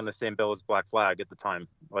that being on the same bill as Black Flag at the time,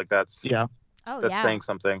 like that's saying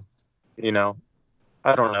something. I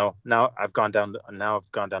don't know. Now I've gone down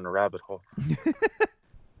a rabbit hole.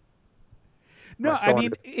 No, I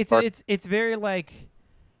mean it's very like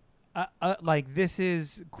this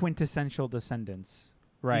is quintessential Descendants,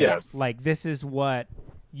 right? Yes. Like this is what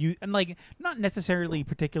you, and like not necessarily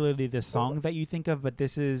particularly the song that you think of, but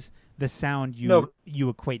this is the sound you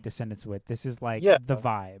equate Descendants with. This is like the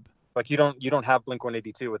vibe. Like you don't have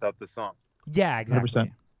Blink-182 without this song. Yeah,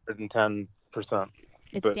 exactly. 110%.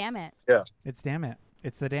 Damn it. Yeah. It's damn it.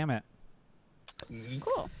 It's the damn it.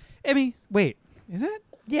 Cool. I mean, wait, is it?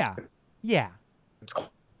 Yeah. Yeah. It's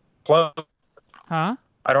close. Huh?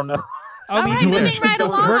 I don't know. All right, moving right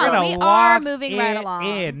along. We are moving right along.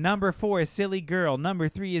 In. Number 4 is Silly Girl. Number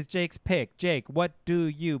 3 is Jake's pick. Jake, what do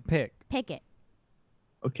you pick? Pick it.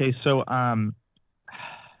 Okay, so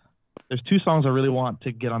there's 2 songs I really want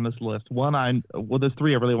to get on this list. There's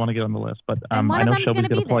 3 I really want to get on the list, but I know Shelby's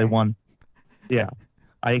going to play one. Yeah.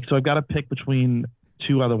 So I've got to pick between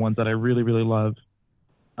 2 other ones that I really, really love.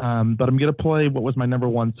 But I'm going to play what was my number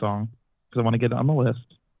 1 song because I want to get it on the list.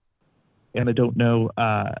 And I don't know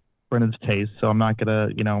Brendan's taste, so I'm not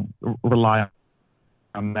going to, rely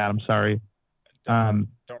on that. I'm sorry. Don't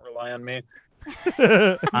rely on me.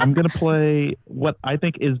 I'm going to play what I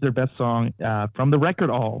think is their best song from the record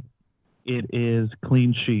all. It is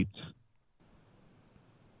Clean Sheets.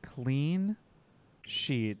 Clean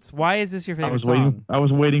Sheets. Why is this your favorite song? I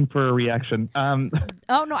was waiting for a reaction. Oh,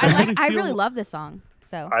 no, I really love this song.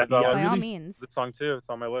 So by all means. The song too. It's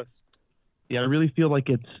on my list. Yeah, I really feel like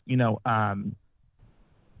it's,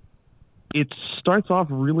 it starts off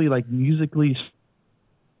really like musically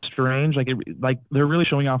strange. Like they're really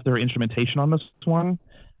showing off their instrumentation on this one.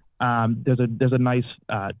 There's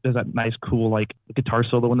that nice cool like guitar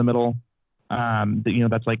solo in the middle.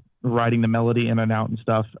 That's like riding the melody in and out and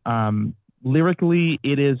stuff. Lyrically,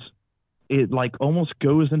 it like almost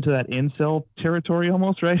goes into that incel territory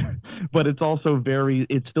almost, right? But it's also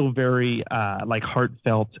it's still very like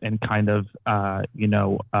heartfelt and kind of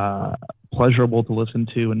pleasurable to listen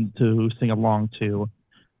to and to sing along to.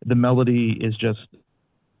 The melody is just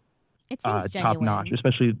top notch,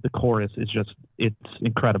 especially the chorus is it's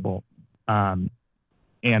incredible. And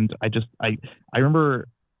I remember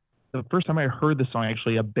the first time I heard this song,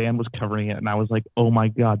 actually, a band was covering it, and I was like, "Oh my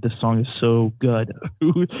god, this song is so good!"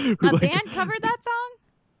 A band covered that song?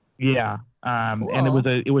 Yeah, cool. And it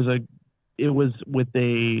was with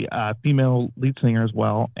a female lead singer as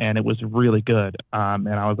well, and it was really good. And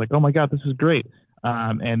I was like, "Oh my god, this is great!"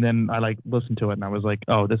 And then I like listened to it, and I was like,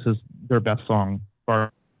 "Oh, this is their best song,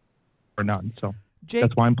 bar none." So Jake,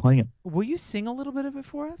 that's why I'm playing it. Will you sing a little bit of it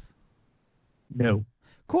for us? No.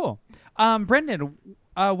 Cool. Brendan,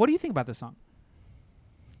 what do you think about this song?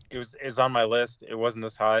 It was on my list. It wasn't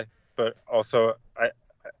this high, but also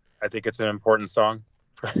I think it's an important song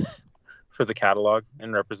for the catalog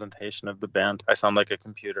and representation of the band. I sound like a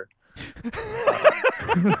computer. I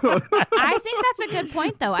think that's a good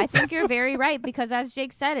point, though. I think you're very right because, as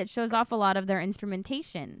Jake said, it shows off a lot of their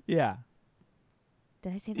instrumentation. Yeah.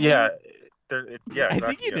 Did I say that? Yeah, I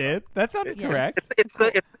think you did. That sounded correct. It's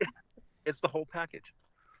the whole package.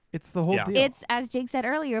 It's the whole deal. It's, as Jake said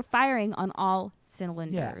earlier, firing on all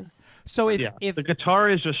cylinders. Yeah. So if the guitar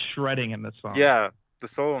is just shredding in this song. Yeah, the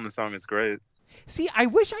solo in the song is great. See, I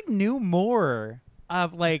wish I knew more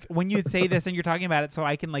of like when you say this and you're talking about it, so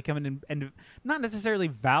I can like come in and not necessarily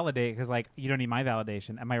validate because like you don't need my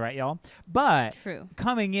validation. Am I right, y'all? But True.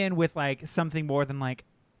 Coming in with like something more than like,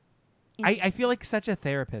 I feel like such a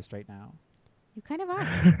therapist right now. You kind of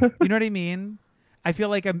are. You know what I mean? I feel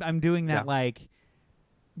like I'm doing that like,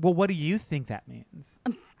 well, what do you think that means?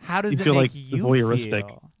 How does it feel make like you voyeuristic.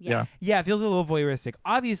 feel? Yeah. Yeah, it feels a little voyeuristic.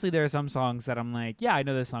 Obviously, there are some songs that I'm like, yeah, I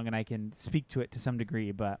know this song and I can speak to it to some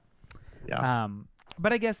degree, but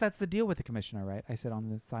but I guess that's the deal with the commissioner, right? I sit on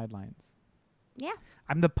the sidelines. Yeah.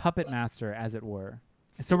 I'm the puppet master, as it were.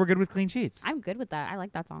 So we're good with clean sheets. I'm good with that. I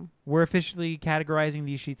like that song. We're officially categorizing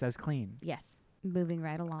these sheets as clean. Yes. Moving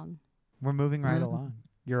right along. We're moving right along.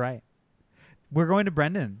 You're right. We're going to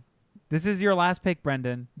Brendan. This is your last pick,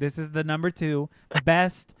 Brendan. This is the number 2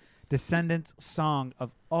 best Descendents song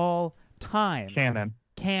of all time. Canon.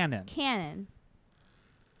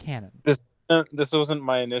 This wasn't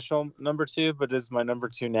my initial number 2, but is my number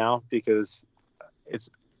 2 now because it's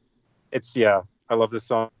I love this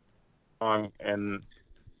song and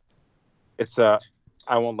it's I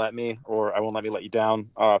Won't Let Me or I Won't Let Me Let You Down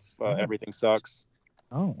off Everything Sucks.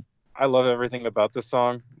 Oh. I love everything about this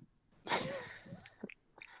song.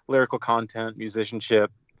 Lyrical content,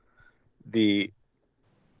 musicianship, the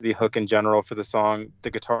hook in general for the song. The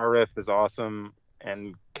guitar riff is awesome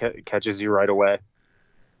and catches you right away.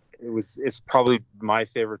 It's probably my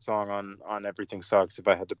favorite song on Everything Sucks if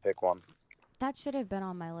I had to pick one. That should have been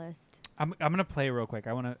on my list. I'm gonna play real quick.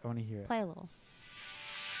 I wanna hear it. Play a little.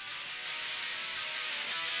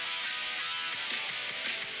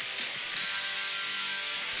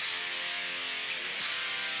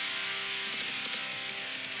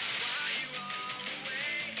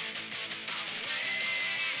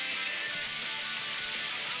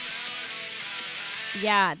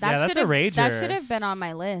 Yeah, that's a rager. That should have been on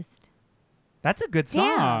my list. That's a good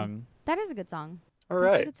song. That is a good song. All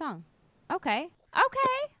right. That's a good song. Okay.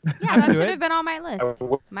 Yeah, that should have been on my list.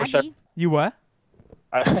 Might be. You what?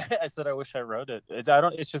 I said I wish I wrote it.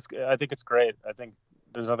 I think it's great. I think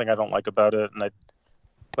there's nothing I don't like about it, and I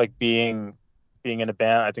like being in a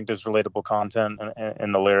band. I think there's relatable content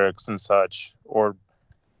in the lyrics and such, or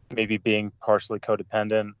maybe being partially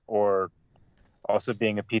codependent, or also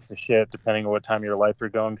being a piece of shit, depending on what time of your life you're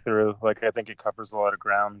going through. Like, I think it covers a lot of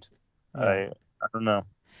ground. I don't know.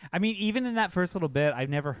 I mean, even in that first little bit, I've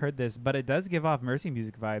never heard this, but it does give off Mercy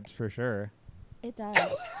music vibes for sure. It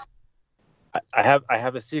does. I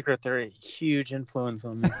have a secret. They're a huge influence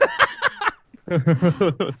on me.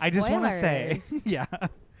 I just want to say, yeah.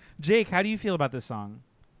 Jake, how do you feel about this song?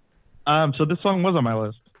 So this song was on my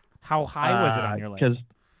list. How high was it on your list? Because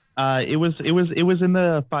it was in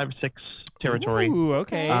the 5-6 territory. Ooh,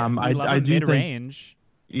 okay. I do mid-range.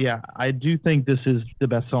 Yeah, I do think this is the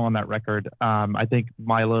best song on that record. I think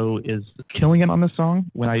Milo is killing it on this song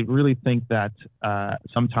when I really think that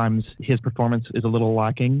sometimes his performance is a little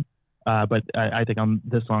lacking. But I think on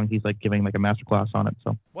this song, he's like giving like a masterclass on it.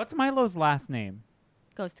 So what's Milo's last name?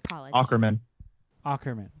 Goes to college. Ackerman.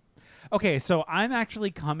 Okay, so I'm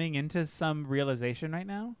actually coming into some realization right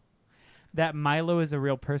now that Milo is a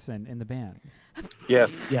real person in the band.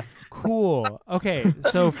 Yes. Yeah. Cool. Okay,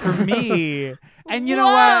 so for me, and you know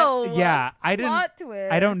what? Yeah, I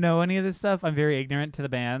don't know any of this stuff. I'm very ignorant to the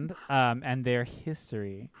band and their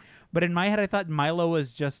history. But in my head, I thought Milo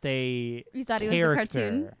was just a You thought he was character. a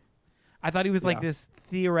cartoon? I thought he was like this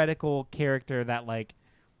theoretical character that like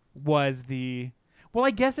was the. Well,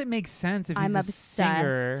 I guess it makes sense if he's a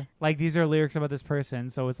singer. Like, these are lyrics about this person,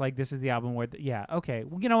 so it's like this is the album where... yeah, okay.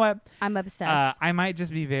 Well, you know what? I'm obsessed. I might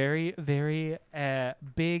just be very, very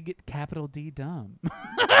big capital D dumb.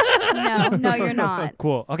 No, you're not.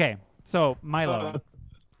 Cool. Okay, so Milo.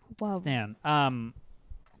 Whoa. Stan.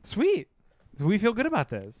 Sweet. We feel good about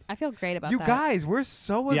this. I feel great about you that. You guys, we're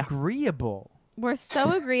so agreeable. We're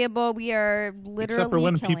so agreeable. We are literally except for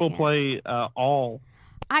when people it. play all...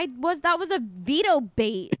 That was a veto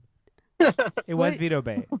bait. It was veto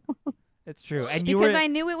bait. It's true. And because I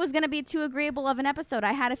knew it was going to be too agreeable of an episode.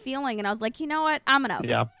 I had a feeling, and I was like, you know what? I'm going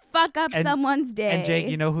to fuck up someone's day. And Jake,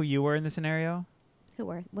 you know who you were in the scenario? Who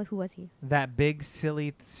was he? That big,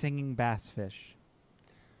 silly, singing bass fish.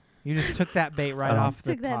 You just took that bait right off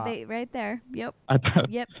the Took that top. bait right there. Yep.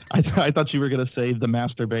 Yep. I thought you were gonna say the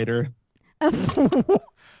masturbator.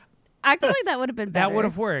 Actually, that would have been better. That would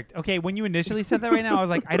have worked. Okay, when you initially said that right now, I was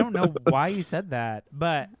like, I don't know why you said that,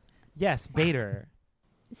 but yes, baiter.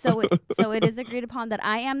 So it is agreed upon that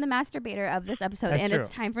I am the masturbator of this episode, That's and true. it's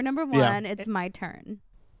time for number one. It's my turn.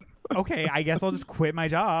 Okay, I guess I'll just quit my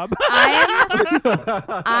job.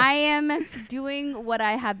 I am doing what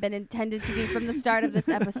I have been intended to do from the start of this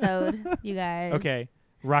episode, you guys. Okay,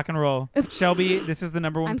 rock and roll. Shelby, this is the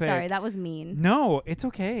number one I'm pick. sorry, that was mean. No, it's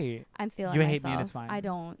okay. I'm feeling You myself. hate me and it's fine. I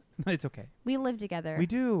don't. It's okay. We live together. We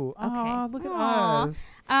do. Okay. Aw, look at Aw. us.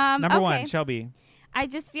 Number okay. one, Shelby. I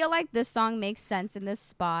just feel like this song makes sense in this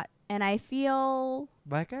spot, and I feel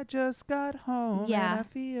Like I just got home. Yeah.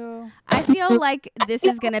 And I feel like this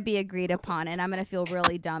is going to be agreed upon, and I'm going to feel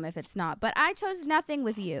really dumb if it's not. But I chose Nothing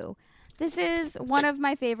With You. This is one of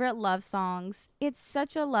my favorite love songs. It's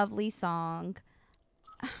such a lovely song.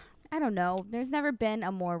 I don't know. There's never been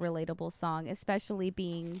a more relatable song, especially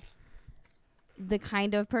being the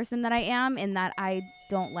kind of person that I am, in that I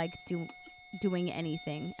don't like doing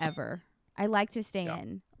anything ever. I like to stay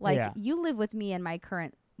in. Like, you live with me and my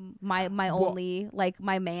current, my only, like,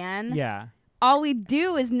 my man. Yeah. All we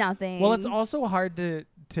do is nothing. Well, it's also hard to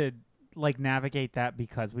like navigate that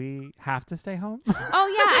because we have to stay home.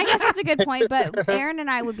 Oh, yeah, I guess that's a good point. But Aaron and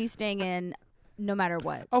I would be staying in no matter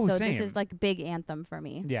what. Oh, so same. this is like a big anthem for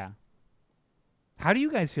me. Yeah. How do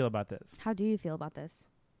you guys feel about this? How do you feel about this?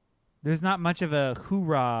 There's not much of a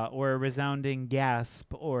hoorah or a resounding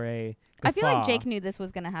gasp or a guffaw. I feel like Jake knew this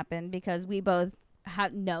was going to happen because we both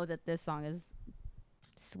know that this song is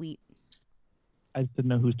sweet. I just didn't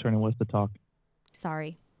know whose turn it was to talk.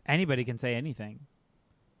 Sorry. Anybody can say anything.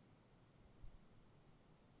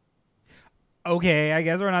 Okay, I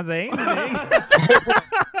guess we're not saying anything.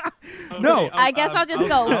 No. I guess I'll just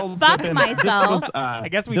go fuck myself. I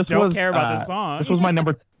guess we don't care about this song. This was my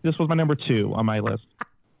number 2 on my list.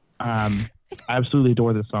 I absolutely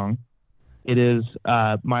adore this song. It is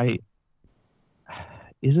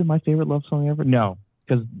Is it my favorite love song ever? No,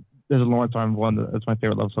 because there's a Lawrence Arm one that's my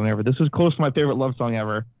favorite love song ever. This is close to my favorite love song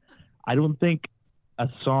ever. I don't think a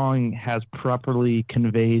song has properly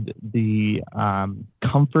conveyed the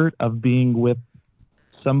comfort of being with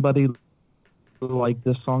somebody like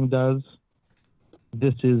this song does.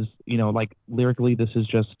 This is, like lyrically, this is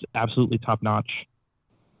just absolutely top notch.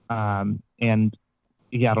 And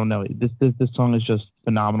yeah, I don't know. This song is just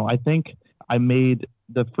phenomenal. I think I made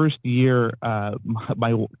the first year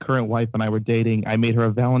my current wife and I were dating, I made her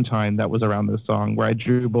a Valentine that was around this song, where I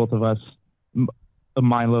drew both of us a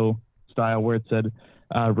Milo style, where it said,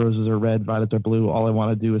 roses are red, violets are blue, all I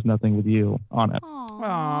want to do is nothing with you on it.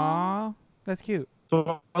 Aww, that's cute.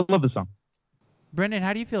 So I love this song. Brendan,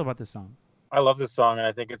 how do you feel about this song? I love this song, and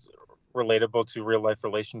I think it's relatable to real life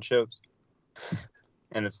relationships.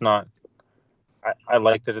 And it's not. I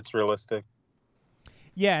like that it's realistic.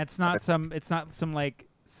 Yeah, it's not some like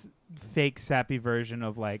fake sappy version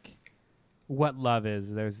of like what love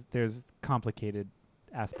is. There's complicated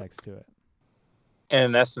aspects to it.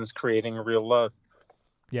 And in essence, creating a real love.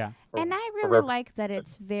 Yeah. And I really like that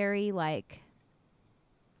it's very like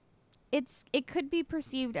it could be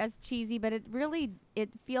perceived as cheesy, but it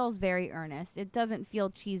feels very earnest. It doesn't feel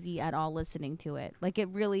cheesy at all listening to it. Like it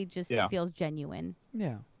really just feels genuine.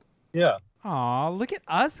 Yeah. Yeah. Aw, look at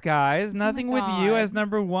us, guys. Nothing with you as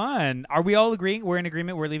number one. Are we all agreeing? We're in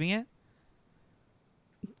agreement. We're leaving it?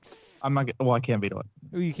 I'm not. Well, I can't veto it.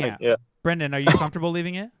 Oh, you can't. Yeah. Brendan, are you comfortable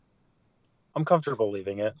leaving it? I'm comfortable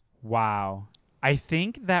leaving it. Wow. I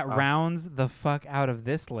think that rounds the fuck out of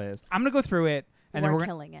this list. I'm going to go through it. And we're then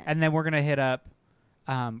killing it. And then we're going to hit up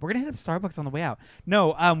Starbucks on the way out.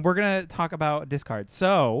 No, we're going to talk about discards.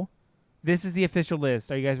 So, this is the official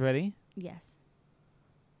list. Are you guys ready? Yes.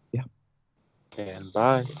 And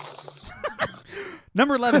bye.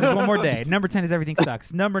 Number 11 is One More Day. Number 10 is Everything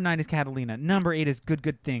Sucks. Number 9 is Catalina. Number 8 is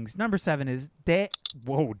Good Things. Number 7 is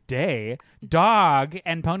Dog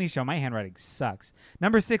and Pony Show. My handwriting sucks.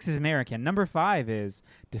 Number 6 is American. Number 5 is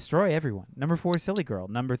Destroy Everyone. Number 4 is Silly Girl.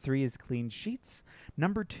 Number 3 is Clean Sheets.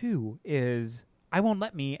 Number 2 is I Won't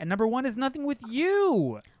Let Me. And number 1 is Nothing With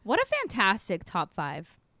You. What a fantastic top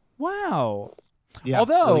 5. Wow. Yeah,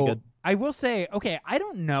 Although, really good. I will say, okay, I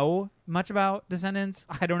don't know much about Descendents.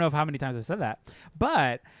 I don't know how many times I've said that.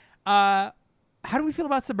 But how do we feel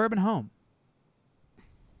about Suburban Home?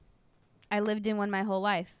 I lived in one my whole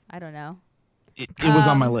life. I don't know. It was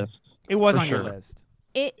on my list. It was For on your sure. list.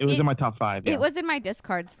 It was in my top 5. Yeah. It was in my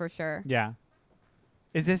discards for sure. Yeah.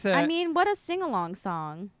 Is this a... I mean, what a sing-along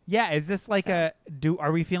song. Yeah, is this like are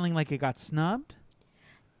we feeling like it got snubbed?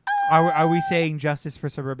 Are we saying Justice for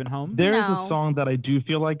Suburban Home? There's No. a song that I do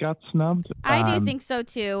feel like got snubbed. I do think so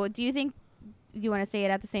too. Do you want to say it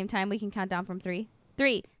at the same time? We can count down from 3.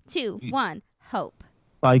 3, 2, 1. Hope.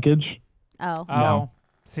 Bikeage. Oh. Oh, No.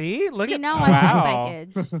 see, look See, at now wow. I like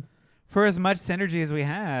Bikeage. For as much synergy as we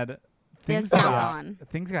had, It's not gone.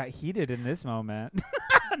 things got heated in this moment.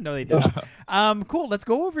 No, they didn't. Cool. Let's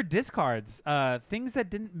go over discards. Things that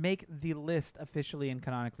didn't make the list officially and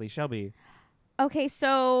canonically. Shelby. Okay,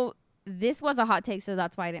 so this was a hot take, so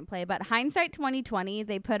that's why I didn't play. But Hindsight 2020,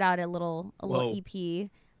 they put out a little EP.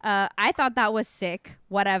 I thought that was sick.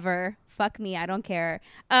 Whatever. Fuck me. I don't care.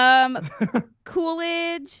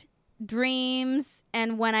 Coolidge, Dreams,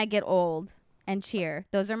 and When I Get Old, and Cheer.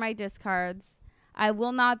 Those are my discards. I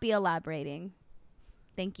will not be elaborating.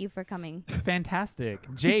 Thank you for coming. Fantastic.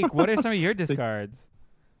 Jake, what are some of your discards?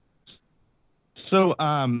 So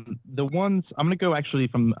the ones I'm gonna go actually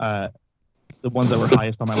from the ones that were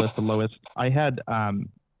highest on my list to lowest. I had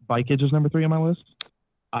Bikeage as number 3 on my list.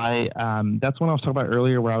 That's one I was talking about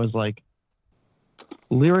earlier, where I was like,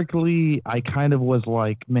 lyrically, I kind of was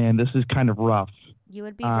like, man, this is kind of rough. You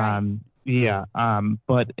would be right. Yeah.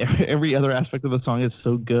 But every other aspect of the song is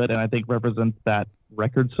so good, and I think represents that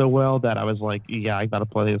record so well that I was like, yeah, I gotta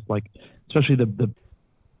play this. Like, especially the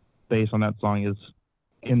bass on that song is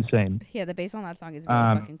insane. Yeah, the bass on that song is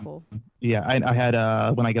really fucking cool. Yeah, I had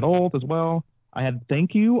When I Get Old as well. I had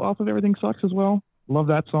Thank You off of Everything Sucks as well. Love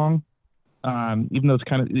that song. Even though it's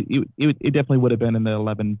kind of it definitely would have been in the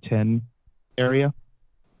 11-10 area.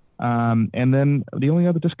 And then the only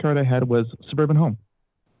other discard I had was Suburban Home,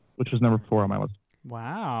 which was number 4 on my list.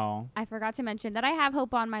 Wow. I forgot to mention that I have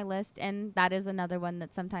Hope on my list, and that is another one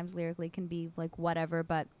that sometimes lyrically can be like whatever,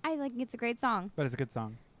 but I think it's a great song. But it's a good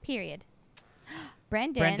song. Period.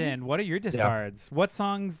 Brendan. Brendan, what are your discards? Yeah. What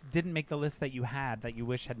songs didn't make the list that you had that you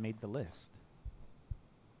wish had made the list?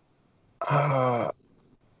 I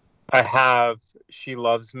have She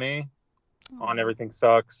Loves Me on Everything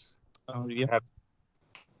Sucks. Oh, yeah. I have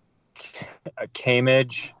a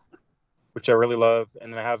Camage, which I really love.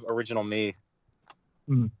 And then I have Original Me,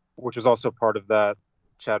 which was also part of that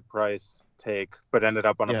Chad Price take, but ended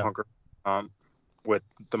up on a punker with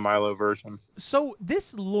the Milo version. So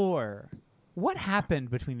this lore, what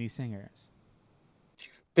happened between these singers?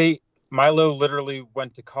 Milo literally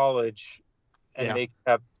went to college and they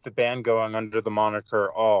kept the band going under the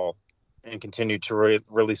moniker All and continued to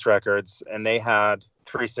release records. And they had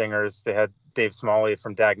 3 singers. They had Dave Smalley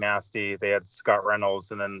from Dag Nasty. They had Scott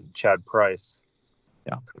Reynolds and then Chad Price.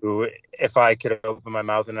 Yeah. Who, if I could open my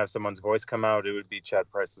mouth and have someone's voice come out, it would be Chad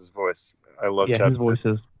Price's voice. I love Chad. His voice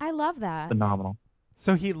is I love that. phenomenal.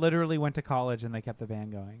 So he literally went to college and they kept the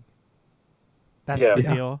band going. That's the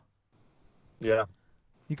deal. Yeah.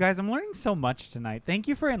 You guys, I'm learning so much tonight. Thank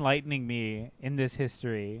you for enlightening me in this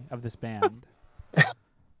history of this band.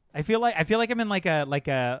 I feel like I'm in like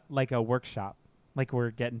a workshop. Like we're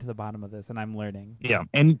getting to the bottom of this and I'm learning. Yeah.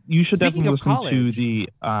 And you should Speaking definitely of listen college,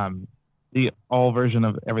 to the All version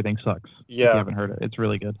of Everything Sucks. Yeah. If you haven't heard it. It's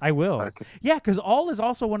really good. I will. Okay. Yeah, because All is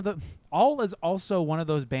also one of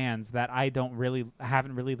those bands that I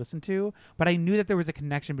haven't really listened to, but I knew that there was a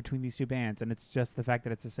connection between these two bands, and it's just the fact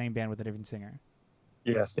that it's the same band with a different singer.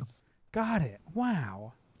 Yes. Got it.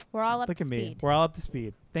 Wow. We're all up Look to at speed. me. We're all up to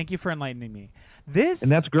speed. Thank you for enlightening me.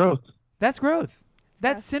 And that's growth. That's growth.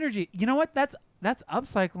 That's synergy. You know what? That's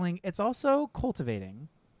upcycling. It's also cultivating,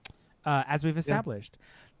 as we've established.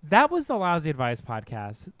 That was the Lousy Advice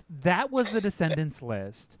podcast. That was the Descendents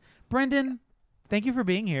list. Brendan, thank you for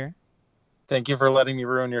being here. Thank you for letting me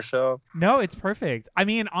ruin your show. No, it's perfect. I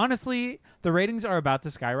mean, honestly, the ratings are about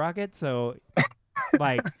to skyrocket. So,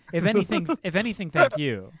 like, if anything, thank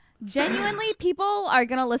you. Genuinely, people are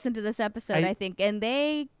gonna listen to this episode, I think, and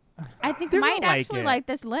they might actually like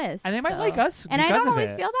this list, and they might like us. And I because don't of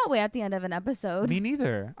always it. feel that way at the end of an episode. Me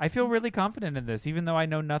neither. I feel really confident in this, even though I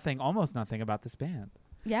know almost nothing about this band.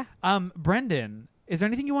 Yeah. Brendan, is there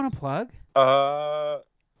anything you want to plug?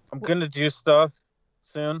 I'm gonna do stuff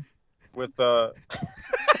soon with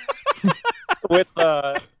with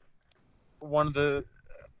one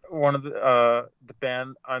of the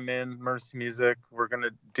band I'm in, Mercy Music. We're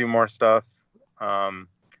gonna do more stuff.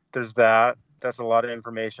 There's that. That's a lot of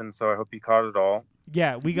information, so I hope you caught it all.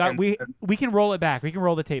 Yeah, we can roll it back. We can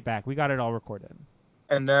roll the tape back. We got it all recorded.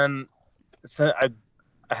 And then, so I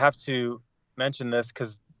have to mention this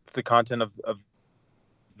because the content of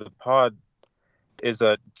the pod is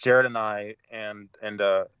Jared and I and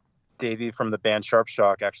Davey from the band Sharp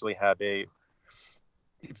Shock actually have a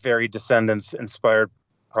very Descendents inspired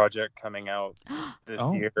project coming out this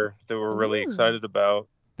year that we're really excited about.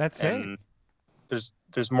 That's it.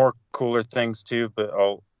 There's more cooler things too, but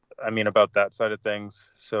about that side of things.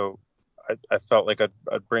 So I felt like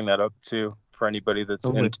I'd bring that up too for anybody that's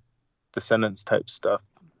into Descendents type stuff.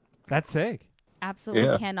 That's sick.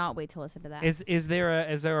 Absolutely cannot wait to listen to that. Is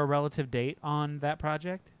there a relative date on that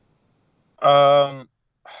project? I'm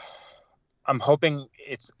hoping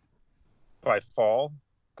it's by fall,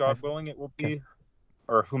 God willing it will be,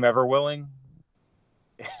 or whomever willing.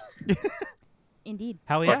 Indeed.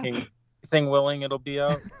 Hell yeah. Fucking thing willing, it'll be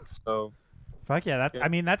out. So fuck yeah,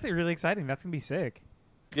 that's really exciting. That's gonna be sick.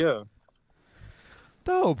 Yeah.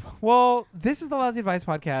 Dope. Well, this is the Lousy Advice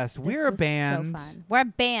Podcast. We're a band. So fun. We're a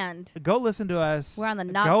band. Go listen to us. We're on the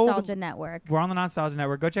Nostalgia Network. We're on the Nostalgia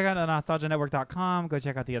Network. Go check out the nostalgianetwork.com. Go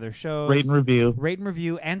check out the other shows. Rate and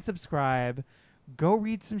review, and subscribe. Go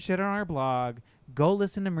read some shit on our blog. Go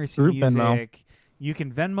listen to Mercy Group Music. Venmo. You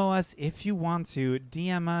can Venmo us if you want to.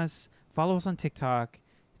 DM us. Follow us on TikTok.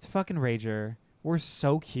 It's fucking Rager. We're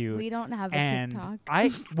so cute. We don't have a and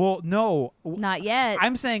TikTok. No. Not yet.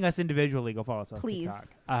 I'm saying us individually. Go follow us on Please.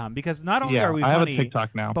 TikTok. Because not only are we I have funny, a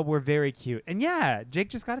TikTok now. but we're very cute. And yeah, Jake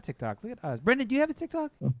just got a TikTok. Look at us. Brendan, do you have a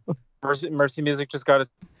TikTok? Mercy Music just got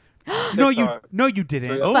a No, you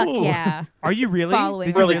didn't. So- Fuck yeah. Are you really? Following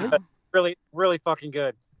Did you really, now. really, really fucking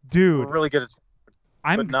good. Dude, We're really good at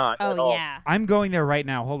but not at Oh all. yeah. I'm going there right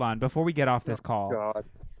now. Hold on, before we get off this call. God.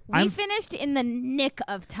 We finished in the nick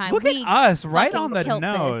of time. Look we at us, right fucking on the killed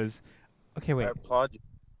nose. this. Okay, wait. I applaud you.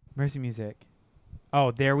 Mercy Music.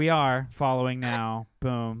 Oh, there we are, following now.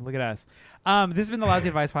 Boom. Look at us. This has been the Lousy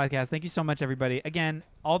Advice Podcast. Thank you so much, everybody. Again,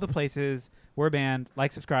 all the places. We're a band.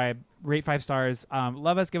 Like, subscribe, rate 5 stars.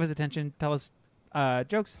 Love us, give us attention, tell us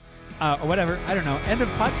jokes, or whatever. I don't know. End of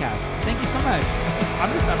podcast. Thank you so much. I'm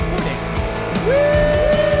going to stop recording.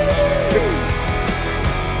 Woo!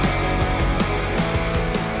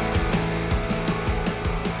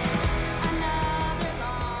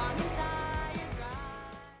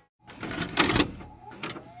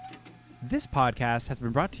 This podcast has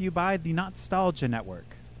been brought to you by the Nostalgia Network.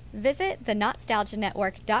 Visit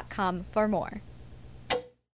thenostalgianetwork.com for more.